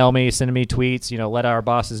 Email me, send me tweets. Let our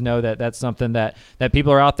bosses know that that's something that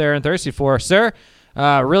people are out there and thirsty for. Sir,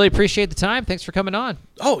 really appreciate the time. Thanks for coming on.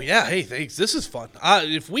 Oh, yeah. Hey, thanks. This is fun.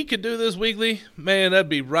 If we could do this weekly, man, that'd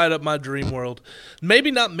be right up my dream world.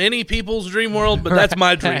 Maybe not many people's dream world, but that's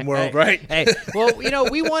my dream world, right? Hey, well,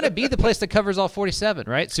 we want to be the place that covers all 47,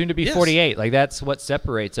 right? Soon to be 48. Like, that's what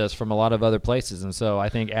separates us from a lot of other places. And so I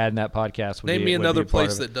think adding that podcast would Name be me another would be a part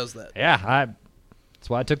place of it. that does that. Yeah, that's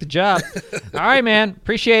why I took the job. All right, man.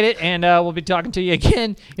 Appreciate it. And we'll be talking to you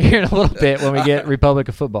again here in a little bit when we get Republic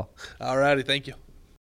of Football. All righty. Thank you.